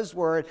preaching of His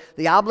Word,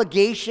 the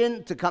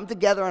obligation to come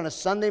together on a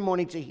Sunday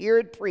morning to hear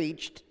it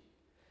preached.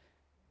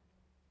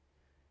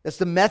 That's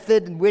the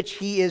method in which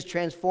He is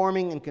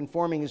transforming and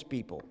conforming His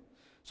people.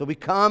 So we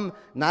come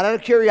not out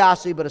of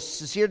curiosity, but a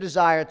sincere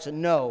desire to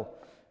know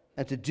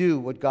and to do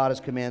what God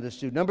has commanded us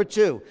to do. Number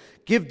 2,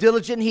 give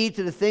diligent heed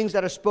to the things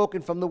that are spoken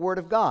from the Word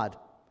of God.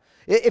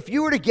 If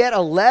you were to get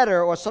a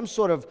letter or some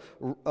sort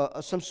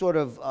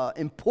of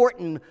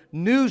important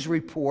news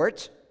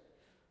report,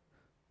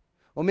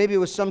 or maybe it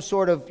was some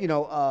sort of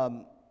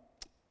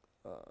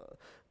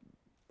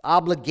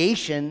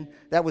obligation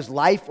that was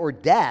life or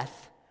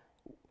death,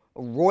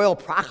 a royal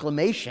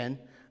proclamation,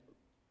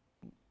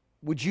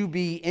 would you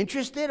be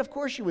interested? Of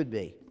course you would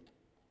be.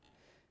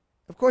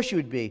 Of course you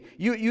would be.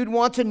 You'd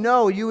want to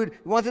know. You would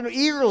want to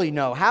eagerly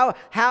know how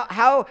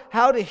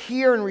to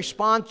hear and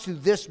respond to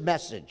this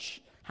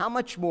message. How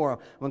much more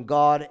when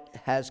God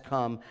has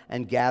come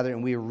and gathered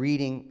and we are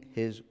reading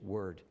His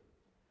Word.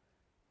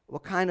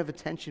 What kind of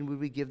attention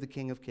would we give the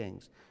King of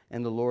Kings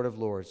and the Lord of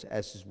Lords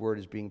as his word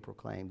is being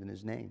proclaimed in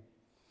his name?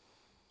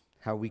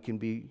 How we can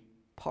be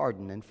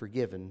pardoned and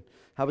forgiven.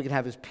 How we can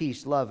have his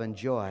peace, love, and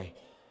joy.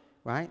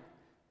 Right?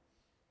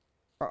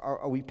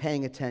 Are we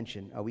paying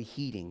attention? Are we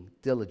heeding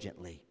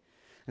diligently?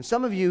 And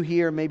some of you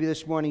here, maybe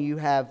this morning, you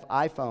have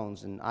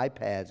iPhones and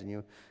iPads, and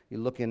you're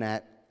looking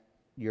at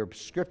your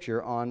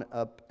scripture on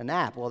an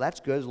app. Well,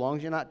 that's good as long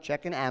as you're not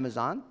checking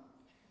Amazon,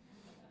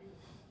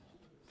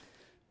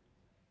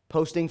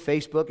 posting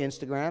Facebook,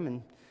 Instagram,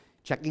 and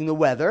checking the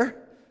weather.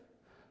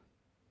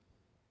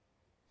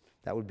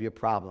 That would be a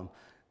problem.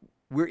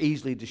 We're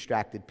easily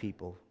distracted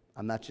people.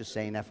 I'm not just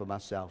saying that for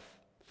myself.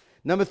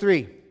 Number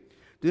 3,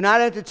 do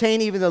not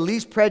entertain even the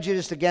least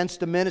prejudice against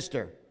the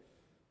minister.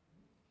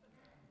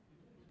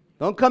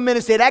 Don't come in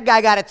and say, that guy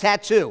got a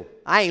tattoo.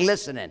 I ain't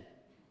listening.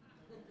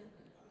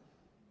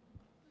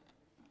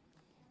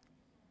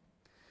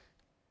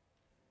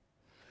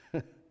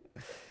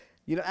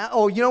 You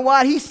know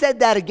what? He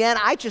said that again.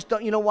 I just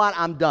don't. You know what?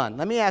 I'm done.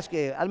 Let me ask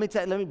you.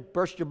 Let me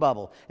burst your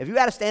bubble. If you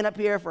had to stand up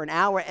here for an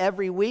hour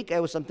every week,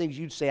 there was some things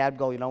you'd say. I'd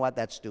go, you know what?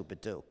 That's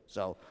stupid too.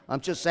 So I'm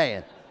just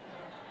saying.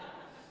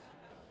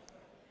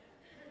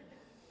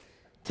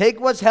 Take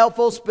what's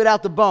helpful, spit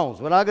out the bones.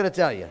 What I'm going to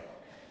tell you.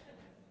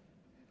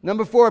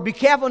 Number 4, be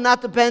careful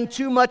not to depend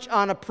too much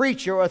on a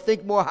preacher or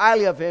think more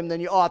highly of him than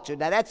you ought to.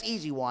 Now that's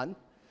easy one.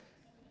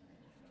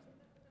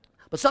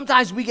 But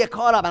sometimes we get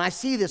caught up, and I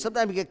see this.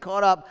 Sometimes we get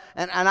caught up,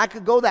 and I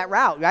could go that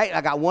route, right?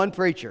 I got one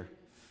preacher.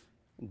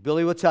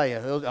 Billy will tell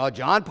you,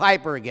 John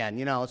Piper again.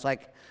 You know, it's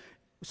like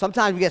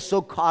sometimes we get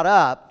so caught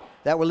up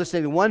that we're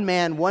listening to one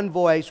man, one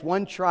voice,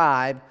 one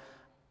tribe,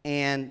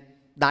 and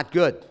not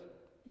good.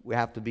 We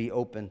have to be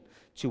open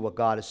to what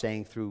God is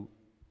saying through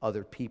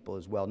other people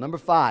as well. Number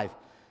 5,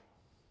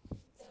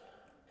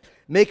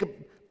 make a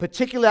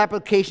particular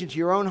application to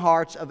your own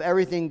hearts of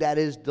everything that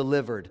is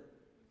delivered.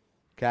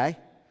 Okay?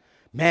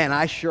 Man,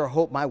 I sure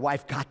hope my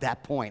wife got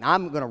that point.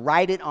 I'm going to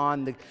write it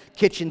on the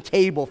kitchen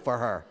table for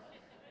her.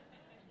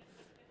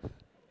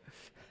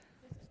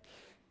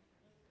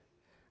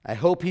 I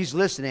hope he's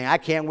listening. I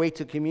can't wait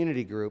to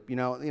community group.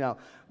 I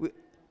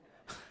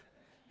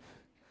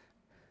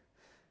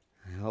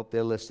hope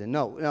they're listening.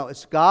 No,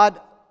 it's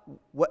God.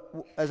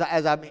 As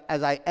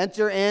I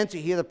enter in to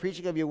hear the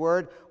preaching of your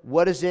word,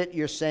 what is it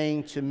you're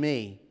saying to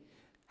me?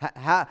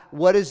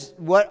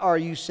 What are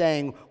you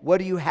saying? What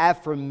do you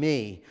have for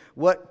me?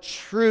 What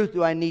truth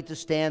do I need to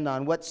stand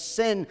on? What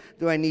sin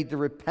do I need to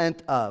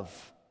repent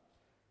of?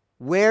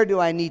 Where do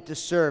I need to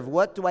serve?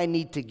 What do I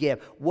need to give?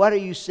 What are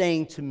you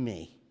saying to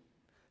me,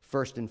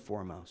 first and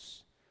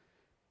foremost?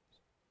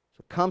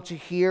 So come to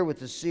hear with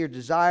sincere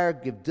desire.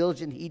 Give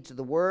diligent heed to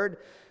the word.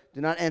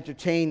 Do not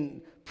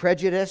entertain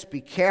prejudice.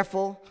 Be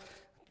careful.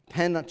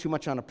 Depend not too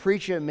much on a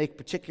preacher. And make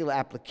particular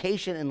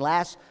application. And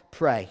last,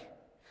 pray.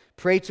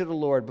 Pray to the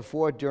Lord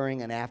before,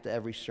 during, and after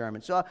every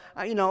sermon. So,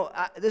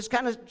 this is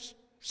kind of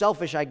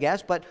selfish, I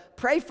guess, but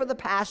pray for the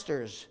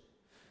pastors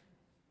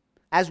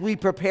as we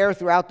prepare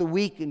throughout the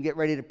week and get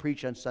ready to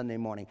preach on Sunday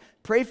morning.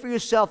 Pray for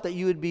yourself that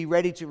you would be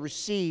ready to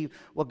receive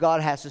what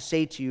God has to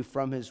say to you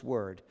from his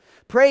word.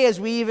 Pray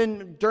as we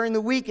even, during the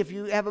week, if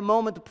you have a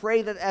moment to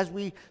pray that as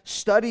we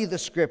study the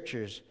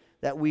scriptures,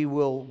 that we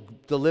will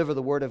deliver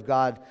the word of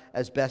God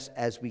as best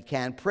as we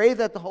can. Pray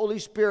that the Holy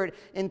Spirit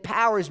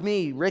empowers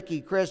me, Ricky,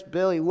 Chris,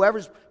 Billy,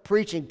 whoever's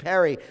preaching,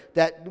 Perry,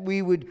 that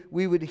we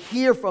would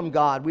hear from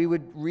God. We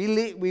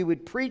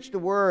would preach the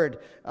word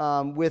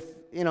with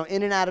in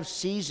and out of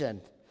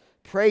season.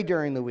 Pray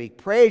during the week.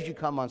 Pray as you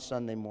come on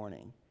Sunday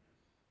morning.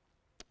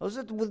 Those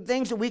are the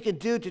things that we can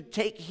do to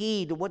take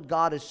heed to what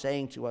God is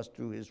saying to us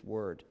through his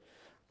word.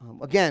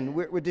 Again,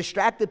 we're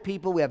distracted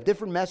people. We have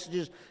different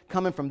messages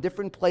coming from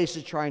different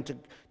places trying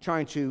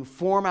to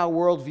form our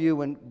worldview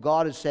when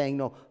God is saying,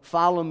 no,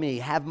 follow me.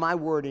 Have my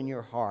word in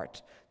your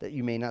heart that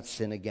you may not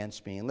sin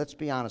against me. And let's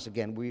be honest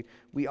again,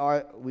 we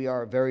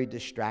are very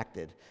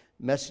distracted.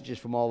 Messages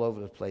from all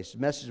over the place.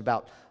 Messages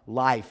about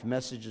life.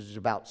 Messages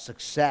about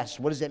success.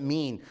 What does it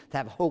mean to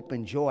have hope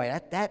and joy?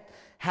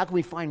 How can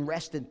we find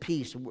rest and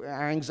peace?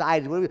 Our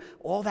anxiety,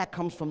 all that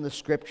comes from the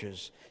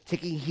scriptures.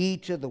 Taking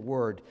heed to the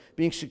word,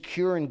 being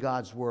secure in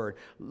God's word,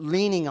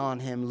 leaning on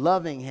him,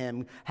 loving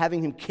him,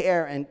 having him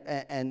care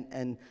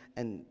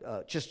and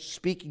just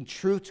speaking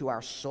truth to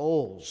our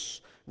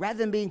souls, rather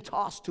than being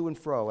tossed to and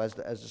fro, as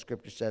the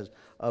scripture says,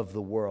 of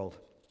the world.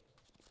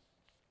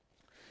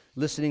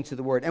 Listening to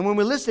the word. And when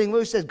we're listening,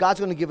 it says God's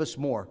going to give us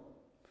more.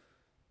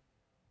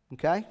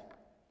 Okay?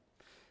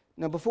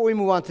 Now, before we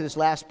move on to this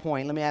last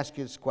point, let me ask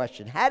you this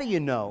question. How do you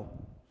know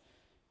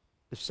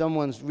if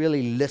someone's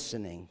really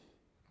listening,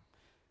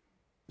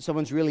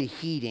 someone's really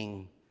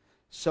heeding,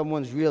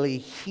 someone's really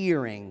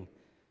hearing,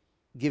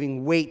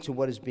 giving weight to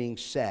what is being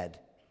said?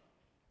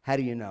 How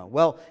do you know?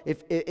 Well,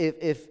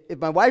 if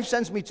my wife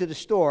sends me to the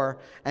store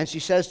and she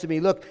says to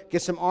me, look,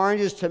 get some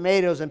oranges,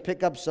 tomatoes, and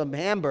pick up some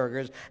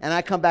hamburgers, and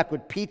I come back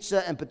with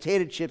pizza and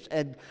potato chips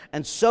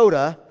and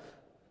soda,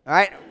 all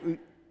right,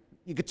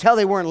 you could tell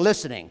they weren't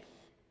listening.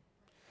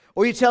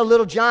 Or you tell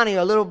little Johnny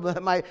or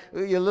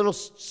your little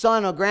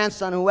son or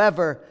grandson,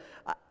 whoever,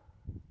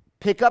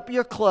 pick up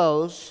your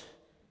clothes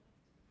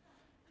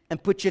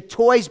and put your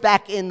toys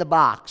back in the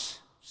box.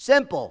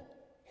 Simple.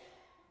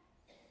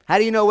 How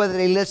do you know whether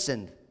they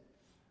listened?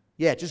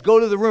 Yeah, just go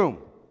to the room.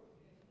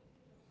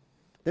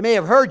 They may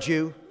have heard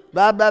you,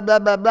 blah, blah, blah,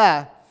 blah,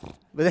 blah,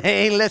 but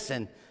they ain't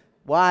listened.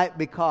 Why?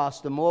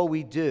 Because the more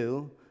we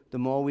do, the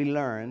more we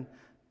learn,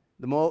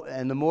 the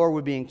more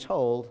we're being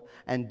told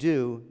and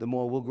do, the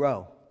more we'll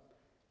grow.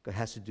 It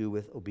has to do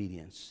with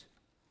obedience.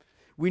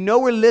 We know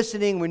we're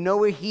listening, we know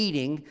we're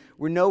heeding,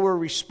 we know we're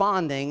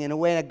responding in a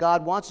way that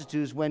God wants us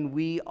to is when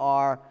we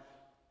are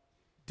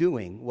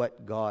doing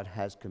what God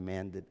has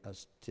commanded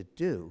us to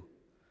do.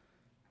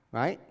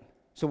 Right?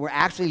 So we're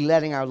actually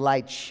letting our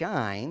light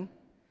shine.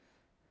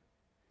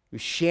 We're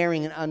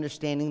sharing and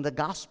understanding the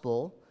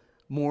gospel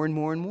more and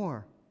more and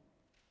more.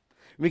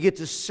 We get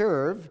to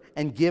serve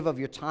and give of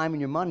your time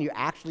and your money. You're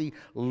actually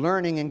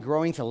learning and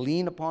growing to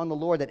lean upon the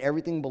Lord, that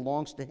everything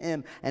belongs to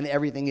Him and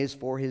everything is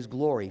for His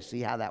glory. See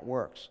how that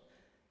works.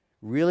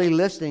 Really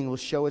listening will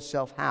show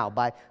itself how?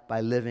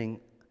 By living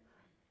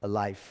a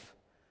life.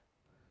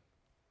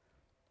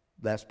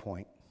 Last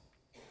point,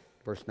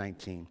 verse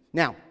 19.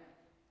 Now,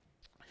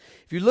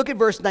 if you look at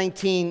verse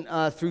 19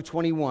 through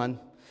 21,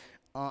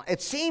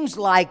 it seems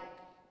like,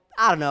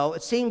 I don't know,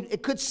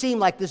 it could seem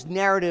like this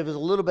narrative is a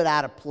little bit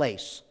out of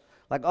place.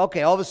 Like,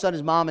 okay, all of a sudden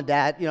his mom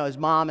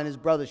and his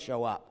brothers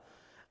show up.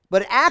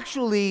 But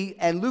actually,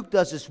 and Luke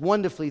does this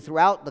wonderfully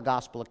throughout the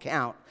gospel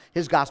account,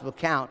 his gospel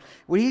account,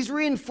 where he's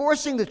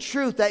reinforcing the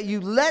truth that you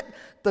let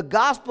the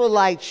gospel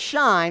light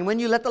shine. When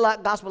you let the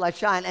gospel light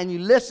shine and you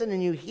listen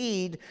and you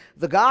heed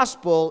the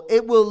gospel,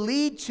 it will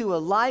lead to a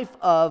life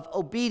of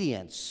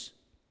obedience.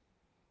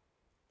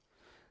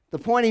 The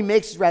point he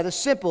makes is rather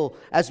simple.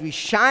 As we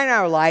shine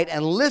our light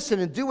and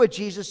listen and do what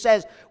Jesus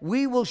says,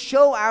 we will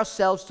show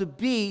ourselves to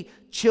be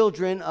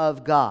children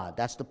of God.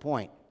 That's the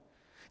point.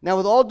 Now,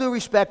 with all due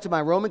respect to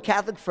my Roman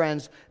Catholic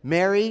friends,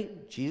 Mary,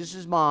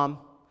 Jesus' mom,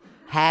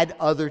 had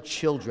other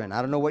children.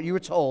 I don't know what you were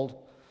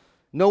told.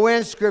 Nowhere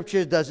in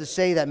Scripture does it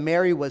say that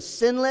Mary was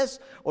sinless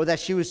or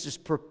that she was this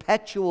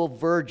perpetual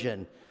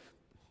virgin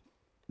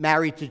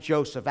married to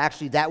Joseph.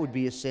 Actually, that would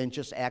be a sin.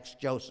 Just ask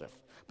Joseph.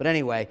 But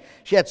anyway,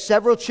 she had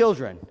several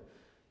children.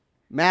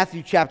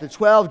 Matthew chapter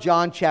 12,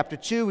 John chapter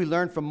 2. We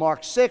learned from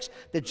Mark 6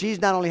 that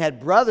Jesus not only had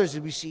brothers, as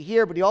we see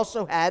here, but he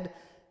also had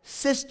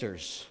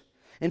sisters.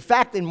 In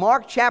fact, in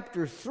Mark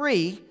chapter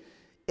 3,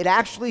 it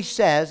actually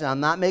says, and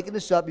I'm not making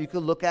this up, you can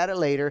look at it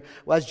later,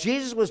 as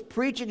Jesus was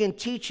preaching and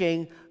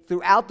teaching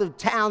throughout the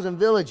towns and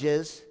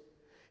villages,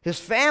 his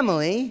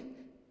family,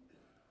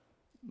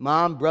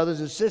 mom,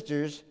 brothers, and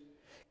sisters,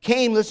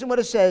 came, listen what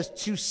it says,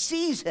 to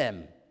seize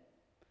him.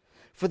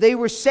 For they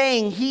were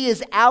saying he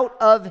is out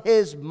of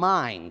his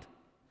mind.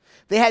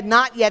 They had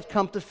not yet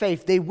come to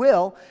faith. They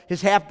will.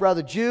 His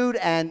half-brother Jude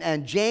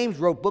and James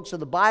wrote books of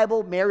the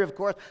Bible. Mary, of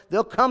course,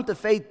 they'll come to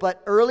faith.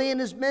 But early in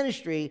his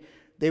ministry,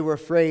 they were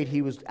afraid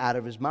he was out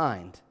of his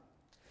mind.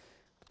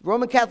 The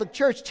Roman Catholic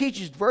Church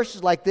teaches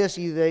verses like this.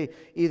 Either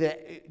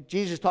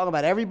Jesus is talking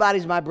about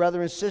everybody's my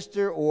brother and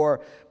sister,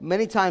 or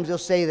many times they'll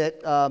say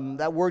that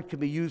that word could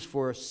be used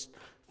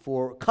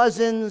for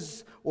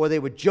cousins, or they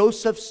were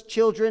Joseph's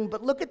children.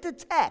 But look at the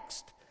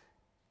text,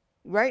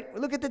 right?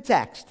 Look at the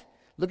text.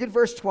 Look at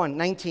verse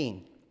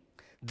 19.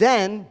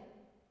 Then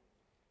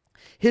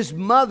his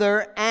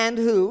mother and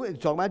who,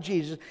 talking about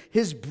Jesus,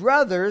 his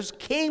brothers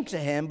came to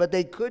him, but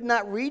they could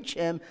not reach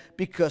him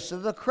because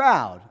of the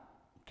crowd.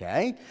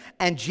 Okay?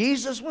 And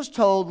Jesus was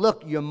told,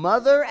 look, your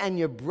mother and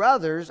your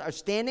brothers are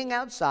standing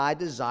outside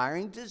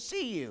desiring to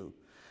see you.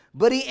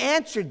 But he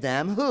answered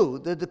them, who?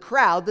 The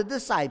crowd, the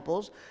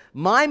disciples,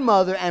 my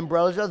mother and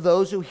brothers are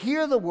those who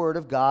hear the word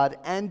of God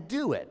and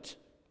do it.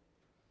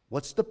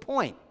 What's the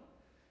point?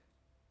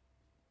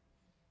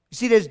 You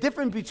see, there's a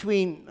difference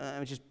between,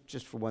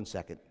 just for 1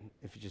 second,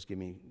 if you just give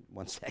me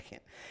 1 second.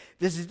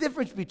 There's a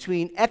difference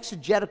between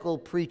exegetical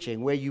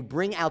preaching, where you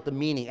bring out the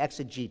meaning,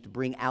 exegete, to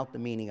bring out the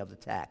meaning of the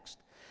text,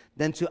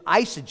 than to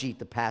eisegete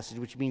the passage,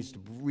 which means to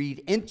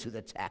read into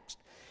the text.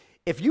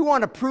 If you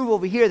want to prove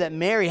over here that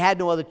Mary had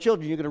no other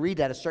children, you're going to read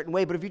that a certain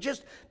way. But if you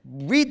just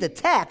read the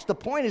text, the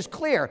point is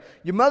clear.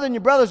 Your mother and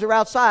your brothers are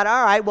outside.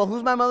 All right, well,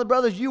 who's my mother and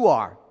brothers? You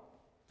are.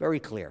 Very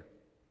clear.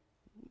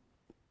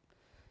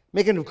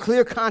 Making a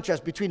clear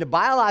contrast between the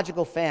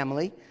biological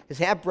family, his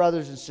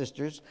half-brothers and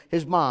sisters,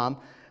 his mom,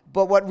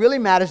 but what really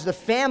matters is the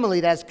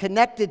family that's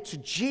connected to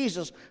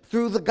Jesus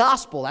through the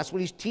gospel. That's what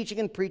he's teaching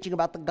and preaching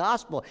about the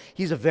gospel.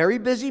 He's a very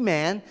busy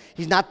man.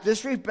 He's not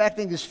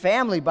disrespecting his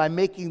family by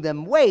making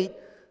them wait,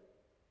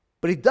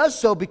 but he does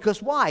so because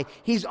why?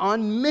 He's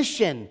on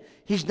mission.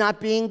 He's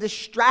not being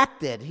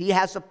distracted. He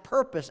has a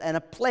purpose and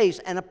a place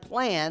and a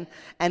plan,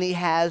 and he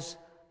has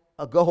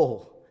a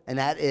goal, and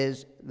that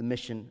is the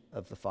mission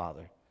of the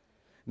Father.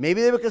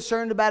 Maybe they were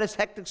concerned about his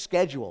hectic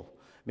schedule.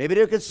 Maybe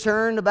they were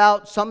concerned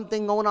about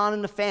something going on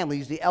in the family.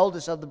 He's the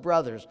eldest of the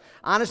brothers.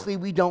 Honestly,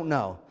 we don't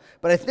know.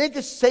 But I think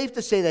it's safe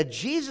to say that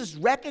Jesus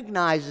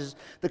recognizes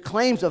the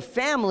claims of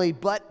family,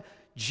 but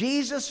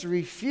Jesus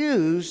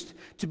refused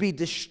to be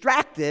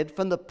distracted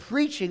from the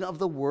preaching of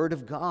the Word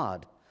of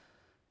God.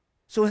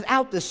 So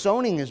without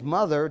disowning his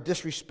mother,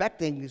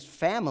 disrespecting his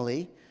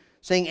family,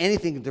 saying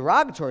anything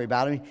derogatory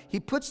about him,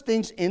 he puts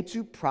things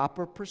into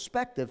proper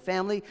perspective.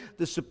 Family,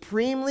 the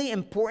supremely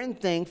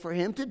important thing for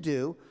him to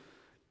do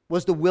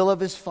was the will of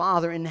his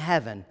Father in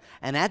heaven.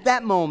 And at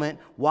that moment,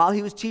 while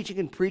he was teaching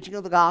and preaching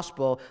of the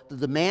gospel, the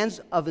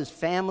demands of his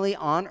family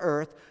on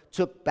earth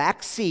took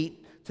back seat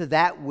to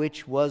that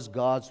which was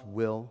God's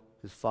will,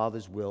 his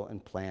Father's will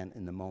and plan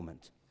in the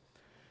moment.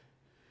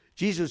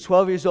 Jesus was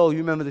 12 years old. You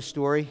remember the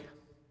story?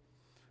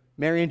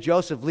 Mary and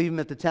Joseph leave him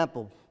at the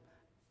temple,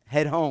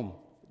 head home,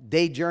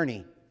 day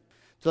journey.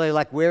 So they're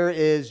like, where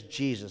is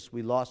Jesus?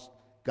 We lost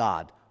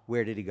God.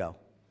 Where did he go?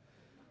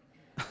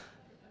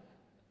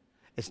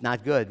 It's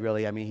not good,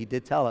 really. I mean, he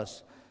did tell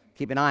us,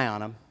 keep an eye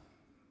on him.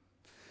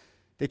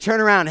 They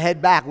turn around and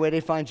head back. Where do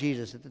they find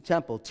Jesus? At the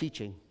temple,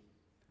 teaching.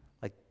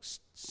 Like,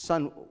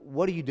 son,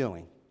 what are you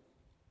doing?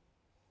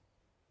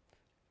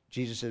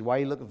 Jesus said, why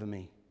are you looking for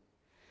me?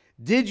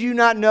 Did you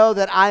not know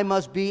that I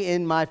must be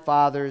in my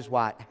Father's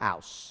what?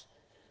 House.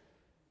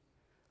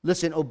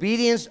 Listen,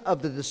 obedience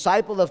of the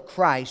disciple of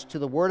Christ to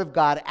the Word of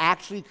God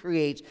actually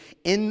creates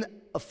in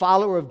a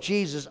follower of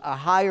Jesus a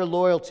higher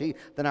loyalty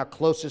than our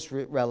closest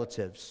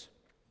relatives.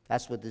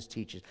 That's what this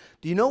teaches.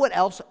 Do you know what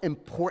else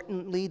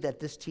importantly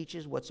that this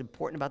teaches? What's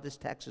important about this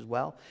text as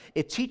well?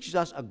 It teaches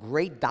us a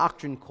great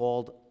doctrine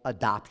called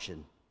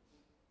adoption.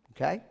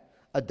 Okay?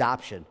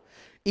 Adoption.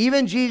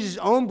 Even Jesus'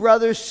 own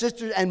brothers,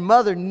 sisters, and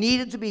mother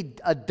needed to be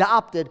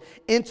adopted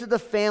into the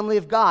family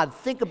of God.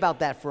 Think about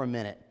that for a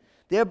minute.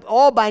 They're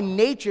all by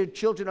nature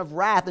children of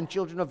wrath and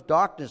children of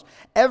darkness.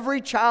 Every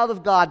child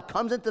of God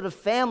comes into the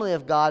family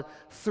of God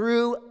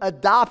through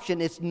adoption.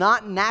 It's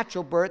not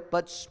natural birth,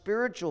 but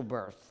spiritual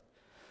birth.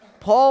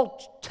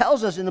 Paul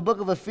tells us in the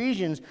book of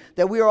Ephesians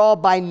that we are all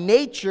by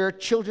nature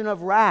children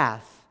of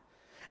wrath.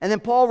 And then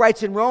Paul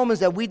writes in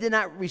Romans that we did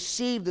not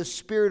receive the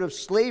spirit of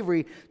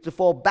slavery to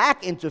fall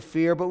back into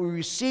fear, but we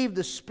received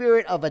the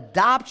spirit of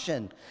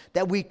adoption,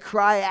 that we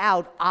cry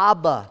out,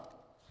 Abba,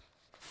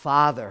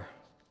 Father.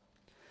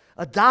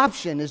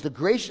 Adoption is the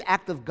gracious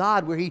act of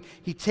God where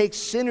he takes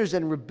sinners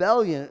and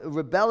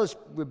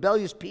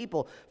rebellious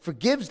people,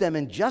 forgives them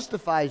and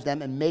justifies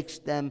them and makes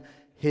them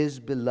his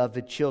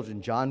beloved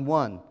children. John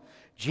 1.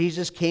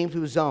 Jesus came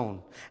to his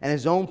own, and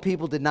his own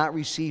people did not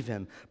receive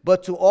him.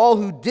 But to all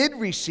who did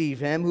receive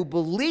him, who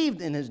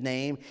believed in his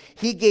name,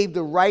 he gave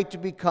the right to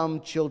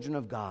become children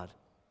of God.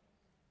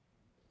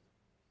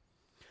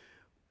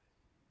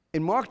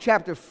 In Mark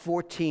chapter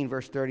 14,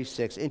 verse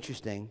 36,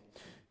 interesting,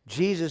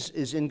 Jesus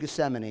is in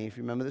Gethsemane. If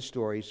you remember the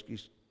story,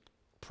 he's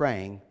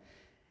praying,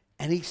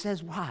 and he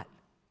says what?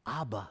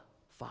 Abba,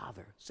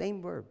 Father.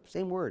 Same verb,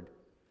 same word.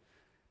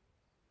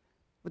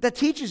 What that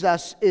teaches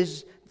us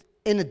is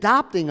in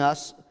adopting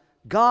us,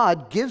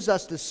 God gives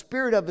us the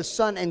Spirit of His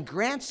Son and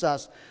grants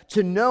us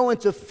to know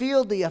and to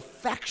feel the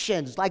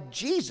affections like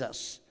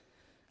Jesus,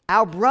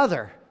 our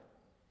brother,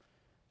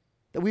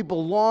 that we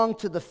belong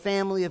to the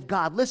family of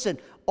God. Listen,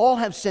 all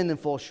have sinned and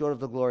fall short of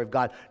the glory of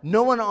God.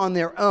 No one on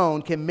their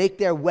own can make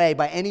their way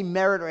by any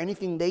merit or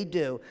anything they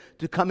do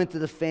to come into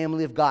the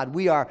family of God.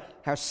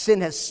 Our sin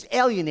has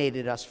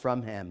alienated us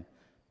from Him.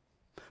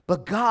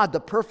 But God, the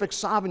perfect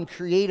sovereign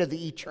creator,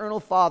 the eternal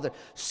Father,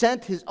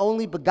 sent his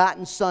only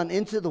begotten Son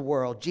into the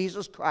world,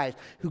 Jesus Christ,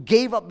 who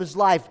gave up his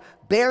life,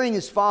 bearing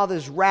his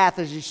Father's wrath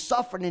as he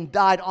suffered and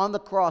died on the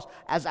cross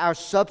as our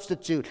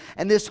substitute.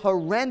 And this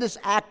horrendous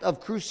act of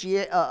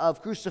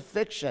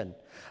crucifixion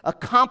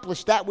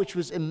accomplished that which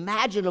was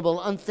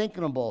imaginable,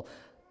 unthinkable.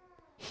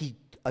 He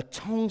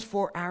atones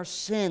for our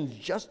sins,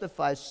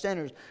 justifies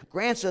sinners,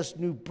 grants us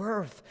new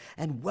birth,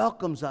 and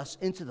welcomes us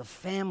into the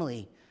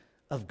family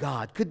of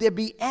God. Could there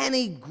be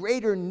any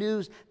greater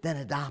news than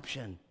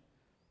adoption?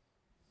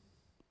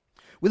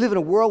 We live in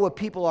a world where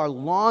people are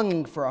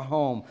longing for a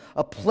home,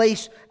 a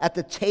place at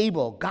the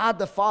table. God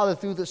the Father,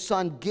 through the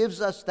Son,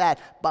 gives us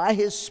that. By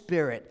His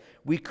Spirit,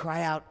 we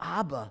cry out,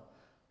 Abba,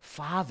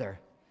 Father.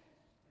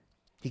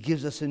 He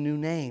gives us a new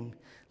name.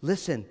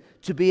 Listen,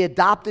 to be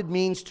adopted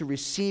means to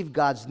receive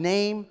God's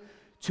name,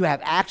 to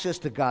have access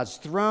to God's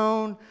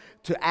throne,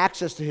 to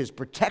access to His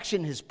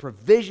protection, His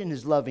provision,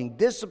 His loving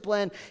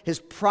discipline, His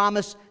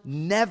promise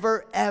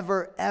never,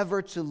 ever,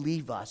 ever to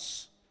leave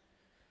us.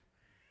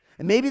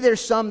 And maybe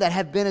there's some that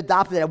have been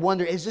adopted that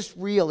wonder, is this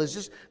real? Is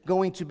this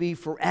going to be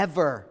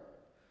forever?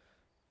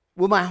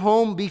 Will my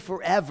home be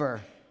forever?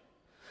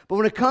 But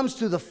when it comes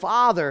to the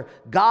Father,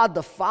 God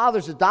the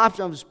Father's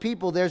adoption of His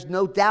people, there's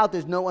no doubt,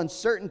 there's no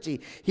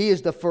uncertainty. He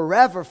is the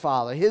forever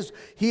Father.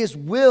 His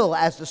will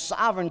as the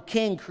sovereign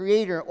King,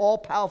 Creator,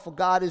 all-powerful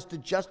God is to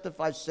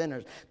justify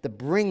sinners, to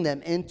bring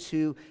them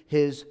into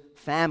His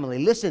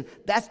family. Listen,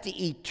 that's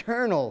the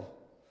eternal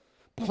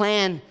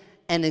plan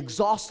and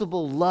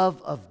exhaustible love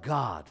of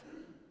God.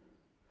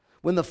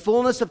 When the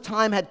fullness of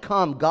time had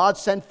come, God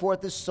sent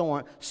forth His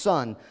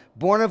Son,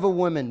 born of a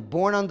woman,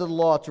 born under the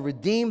law, to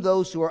redeem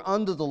those who are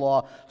under the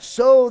law,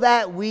 so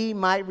that we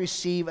might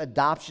receive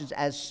adoptions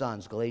as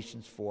sons.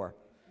 Galatians 4.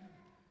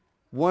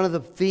 One of the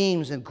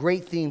themes and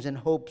great themes and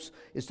hopes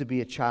is to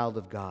be a child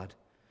of God.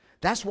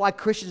 That's why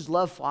Christians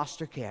love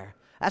foster care.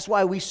 That's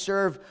why we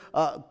serve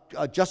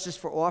Justice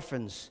for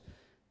Orphans.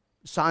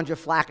 Sandra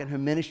Flack and her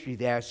ministry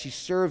there, she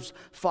serves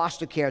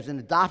foster care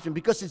and adoption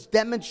because it's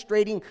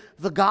demonstrating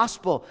the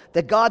gospel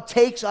that God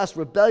takes us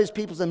rebellious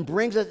peoples and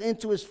brings us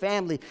into his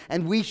family,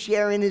 and we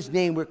share in his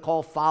name. We're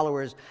called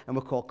followers and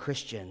we're called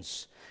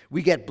Christians.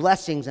 We get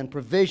blessings and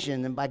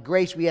provision, and by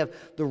grace we have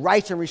the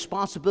rights and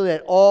responsibility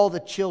that all the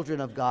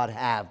children of God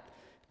have.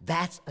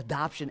 That's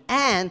adoption.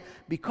 And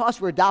because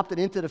we're adopted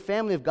into the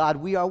family of God,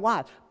 we are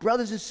what?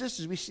 Brothers and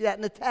sisters. We see that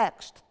in the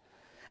text.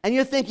 And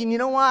you're thinking, you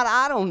know what?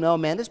 I don't know,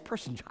 man. This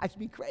person drives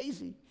me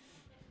crazy.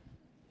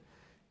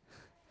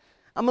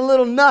 I'm a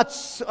little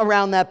nuts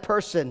around that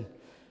person.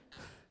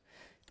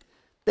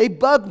 They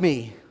bug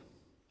me,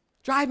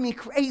 drive me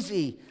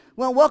crazy.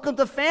 Well, welcome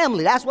to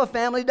family. That's what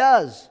family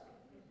does.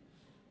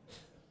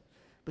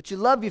 But you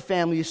love your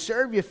family. You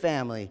serve your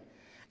family.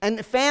 And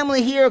the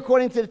family here,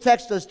 according to the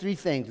text, does three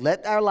things.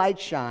 Let our light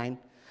shine.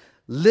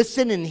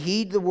 Listen and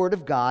heed the word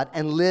of God,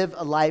 and live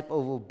a life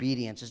of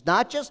obedience. It's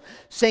not just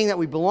saying that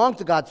we belong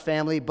to God's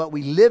family, but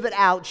we live it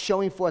out,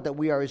 showing forth that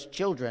we are his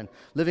children,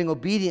 living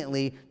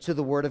obediently to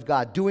the word of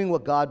God, doing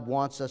what God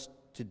wants us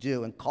to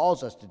do and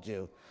calls us to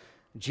do.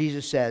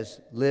 Jesus says,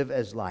 live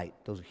as light.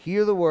 Those who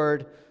hear the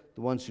word,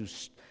 the ones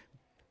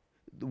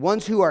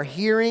who are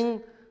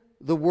hearing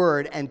the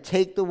word and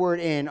take the word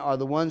in are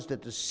the ones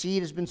that the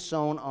seed has been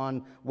sown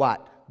on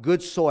what?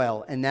 Good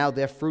soil, and now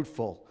they're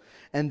fruitful.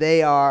 And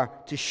they are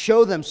to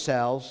show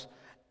themselves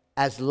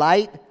as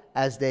light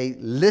as they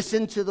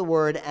listen to the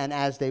word and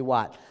as they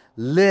what?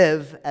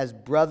 Live as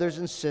brothers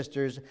and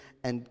sisters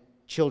and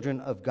children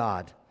of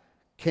God.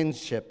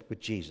 Kinship with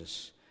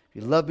Jesus.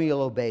 If you love me,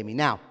 you'll obey me.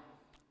 Now,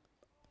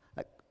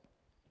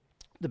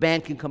 the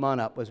band can come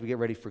on up as we get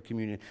ready for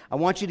communion. I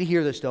want you to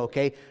hear this though,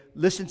 okay?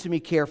 Listen to me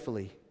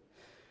carefully.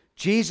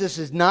 Jesus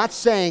is not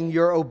saying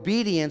your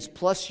obedience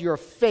plus your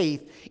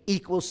faith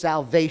equals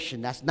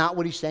salvation. That's not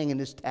what he's saying in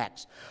this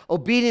text.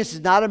 Obedience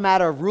is not a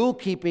matter of rule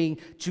keeping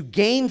to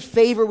gain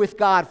favor with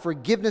God,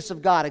 forgiveness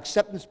of God,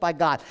 acceptance by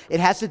God. It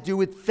has to do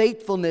with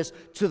faithfulness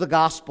to the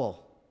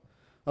gospel.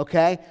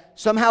 Okay?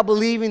 Somehow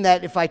believing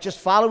that if I just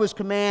follow his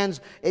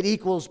commands, it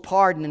equals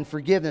pardon and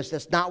forgiveness.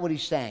 That's not what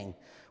he's saying.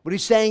 What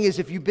he's saying is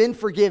if you've been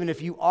forgiven,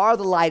 if you are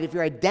the light, if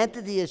your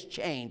identity has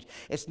changed,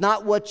 it's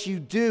not what you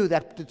do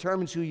that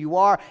determines who you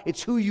are.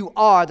 It's who you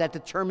are that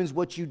determines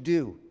what you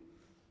do.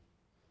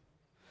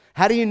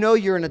 How do you know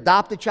you're an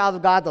adopted child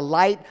of God? The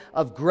light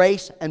of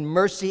grace and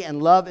mercy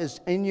and love is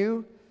in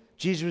you.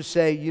 Jesus would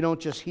say, you don't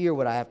just hear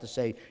what I have to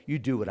say, you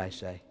do what I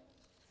say.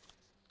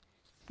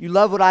 You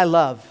love what I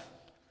love.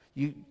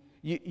 You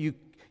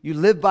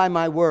live by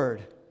my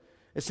word.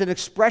 It's an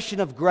expression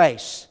of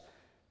grace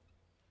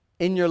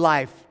in your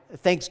life.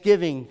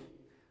 Thanksgiving,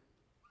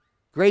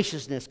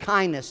 graciousness,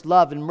 kindness,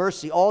 love, and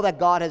mercy, all that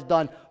God has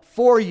done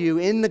for you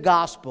in the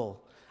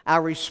gospel.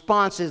 Our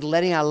response is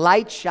letting our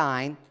light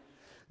shine,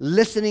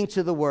 listening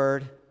to the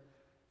word,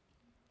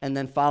 and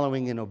then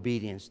following in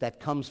obedience. That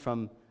comes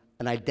from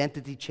an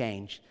identity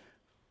change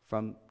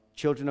from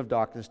children of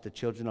darkness to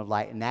children of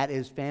light. And that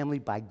is family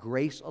by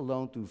grace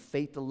alone, through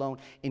faith alone,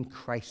 in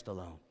Christ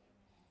alone.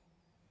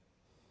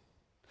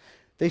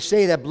 They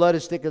say that blood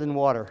is thicker than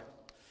water.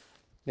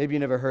 Maybe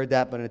you never heard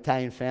that, but in an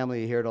Italian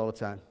family, you hear it all the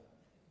time.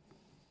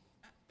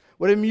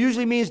 What it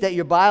usually means that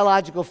your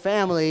biological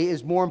family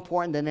is more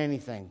important than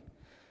anything.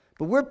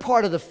 But we're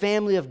part of the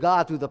family of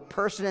God through the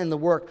person and the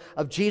work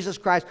of Jesus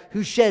Christ,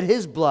 who shed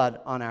his blood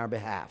on our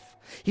behalf.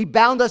 He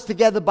bound us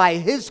together by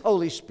his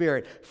Holy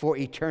Spirit for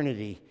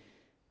eternity.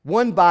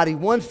 One body,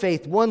 one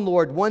faith, one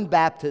Lord, one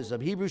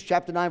baptism. Hebrews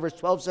chapter 9, verse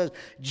 12 says,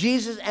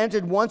 Jesus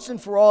entered once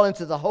and for all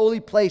into the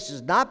holy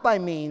places, not by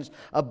means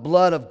of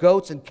blood of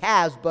goats and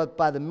calves, but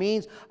by the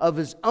means of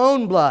his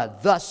own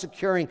blood, thus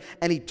securing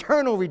an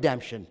eternal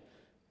redemption.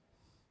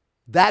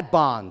 That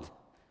bond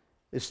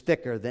is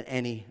thicker than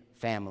any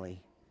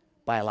family,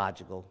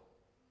 biological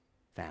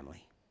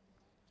family.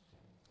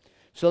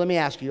 So let me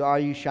ask you, are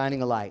you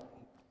shining a light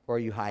or are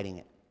you hiding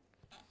it?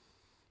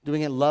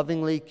 Doing it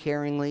lovingly,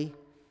 caringly,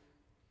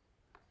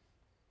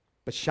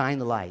 but shine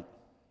the light.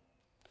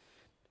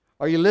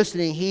 Are you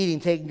listening,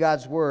 heeding, taking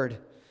God's word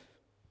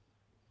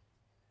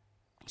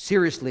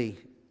seriously,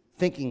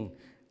 thinking,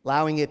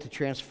 allowing it to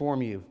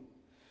transform you?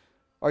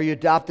 Are you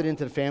adopted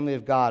into the family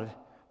of God?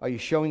 Are you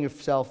showing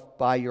yourself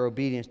by your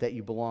obedience that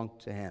you belong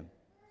to him?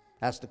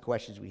 That's the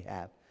questions we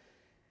have.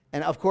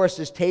 And of course,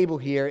 this table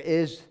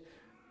here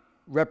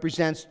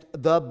represents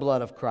the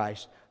blood of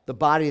Christ, the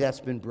body that's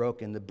been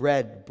broken, the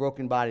bread,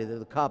 broken body,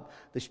 the cup,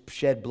 the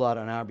shed blood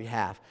on our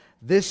behalf.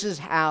 This is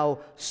how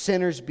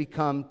sinners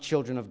become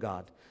children of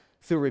God.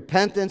 Through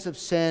repentance of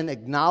sin,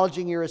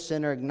 acknowledging you're a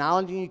sinner,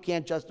 acknowledging you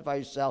can't justify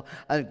yourself,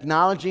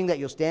 acknowledging that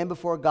you'll stand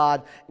before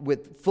God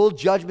with full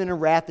judgment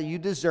and wrath that you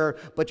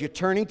deserve, but you're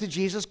turning to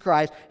Jesus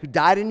Christ, who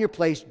died in your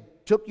place,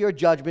 took your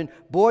judgment,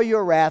 bore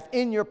your wrath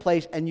in your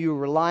place, and you're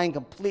relying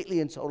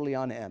completely and totally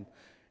on him.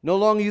 No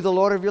longer you the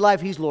Lord of your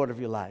life, he's Lord of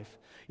your life.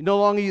 No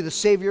longer you're the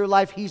Savior of your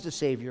life, He's the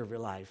Savior of your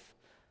life.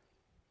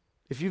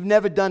 If you've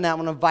never done that, I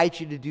want to invite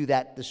you to do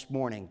that this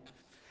morning.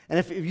 And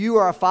if you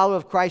are a follower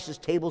of Christ, this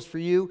table's for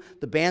you.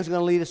 The band's going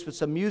to lead us with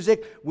some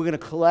music. We're going to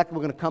collect.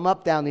 We're going to come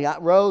up down the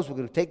rows. We're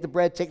going to take the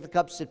bread, take the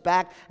cup, sit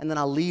back, and then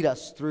I'll lead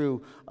us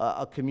through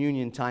a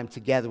communion time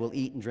together. We'll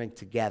eat and drink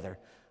together.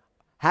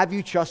 Have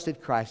you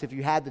trusted Christ? If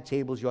you had, the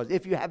table's yours.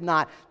 If you have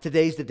not,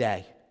 today's the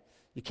day.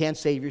 You can't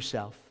save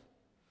yourself.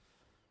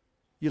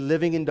 You're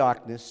living in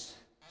darkness.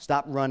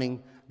 Stop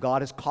running.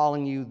 God is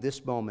calling you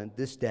this moment,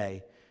 this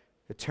day,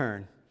 to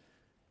turn.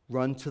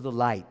 Run to the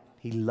light.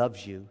 He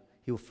loves you.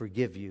 He'll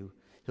forgive you.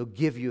 He'll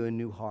give you a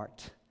new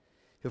heart.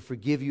 He'll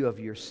forgive you of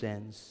your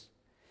sins.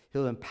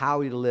 He'll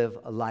empower you to live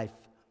a life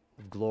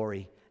of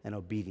glory and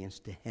obedience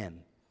to Him.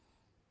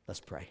 Let's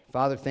pray.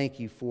 Father,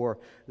 thank you for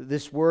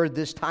this word,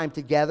 this time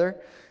together.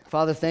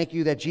 Father, thank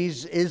you that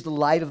Jesus is the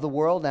light of the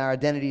world and our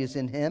identity is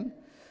in Him.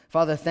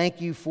 Father, thank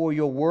you for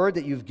your word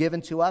that you've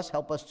given to us.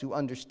 Help us to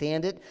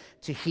understand it,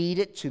 to heed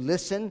it, to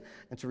listen,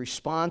 and to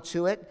respond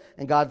to it.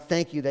 And God,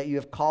 thank you that you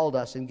have called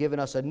us and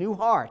given us a new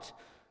heart,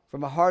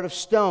 from a heart of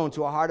stone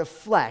to a heart of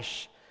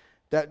flesh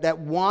that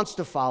wants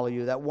to follow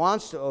you, that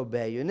wants to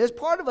obey you. And there's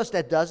part of us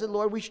that doesn't.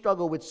 Lord, we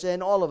struggle with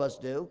sin. All of us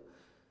do.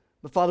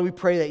 But Father, we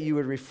pray that you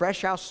would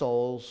refresh our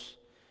souls,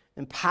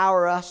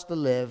 empower us to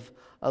live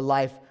a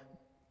life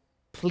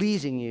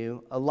pleasing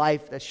you, a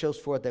life that shows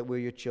forth that we're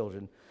your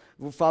children.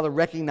 Father,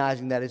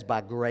 recognizing that it's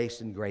by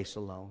grace and grace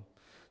alone.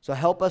 So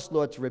help us,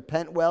 Lord, to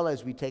repent well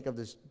as we take of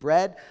this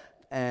bread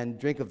and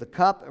drink of the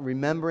cup,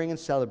 remembering and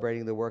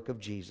celebrating the work of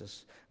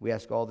Jesus. We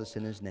ask all this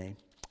in His name.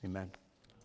 Amen.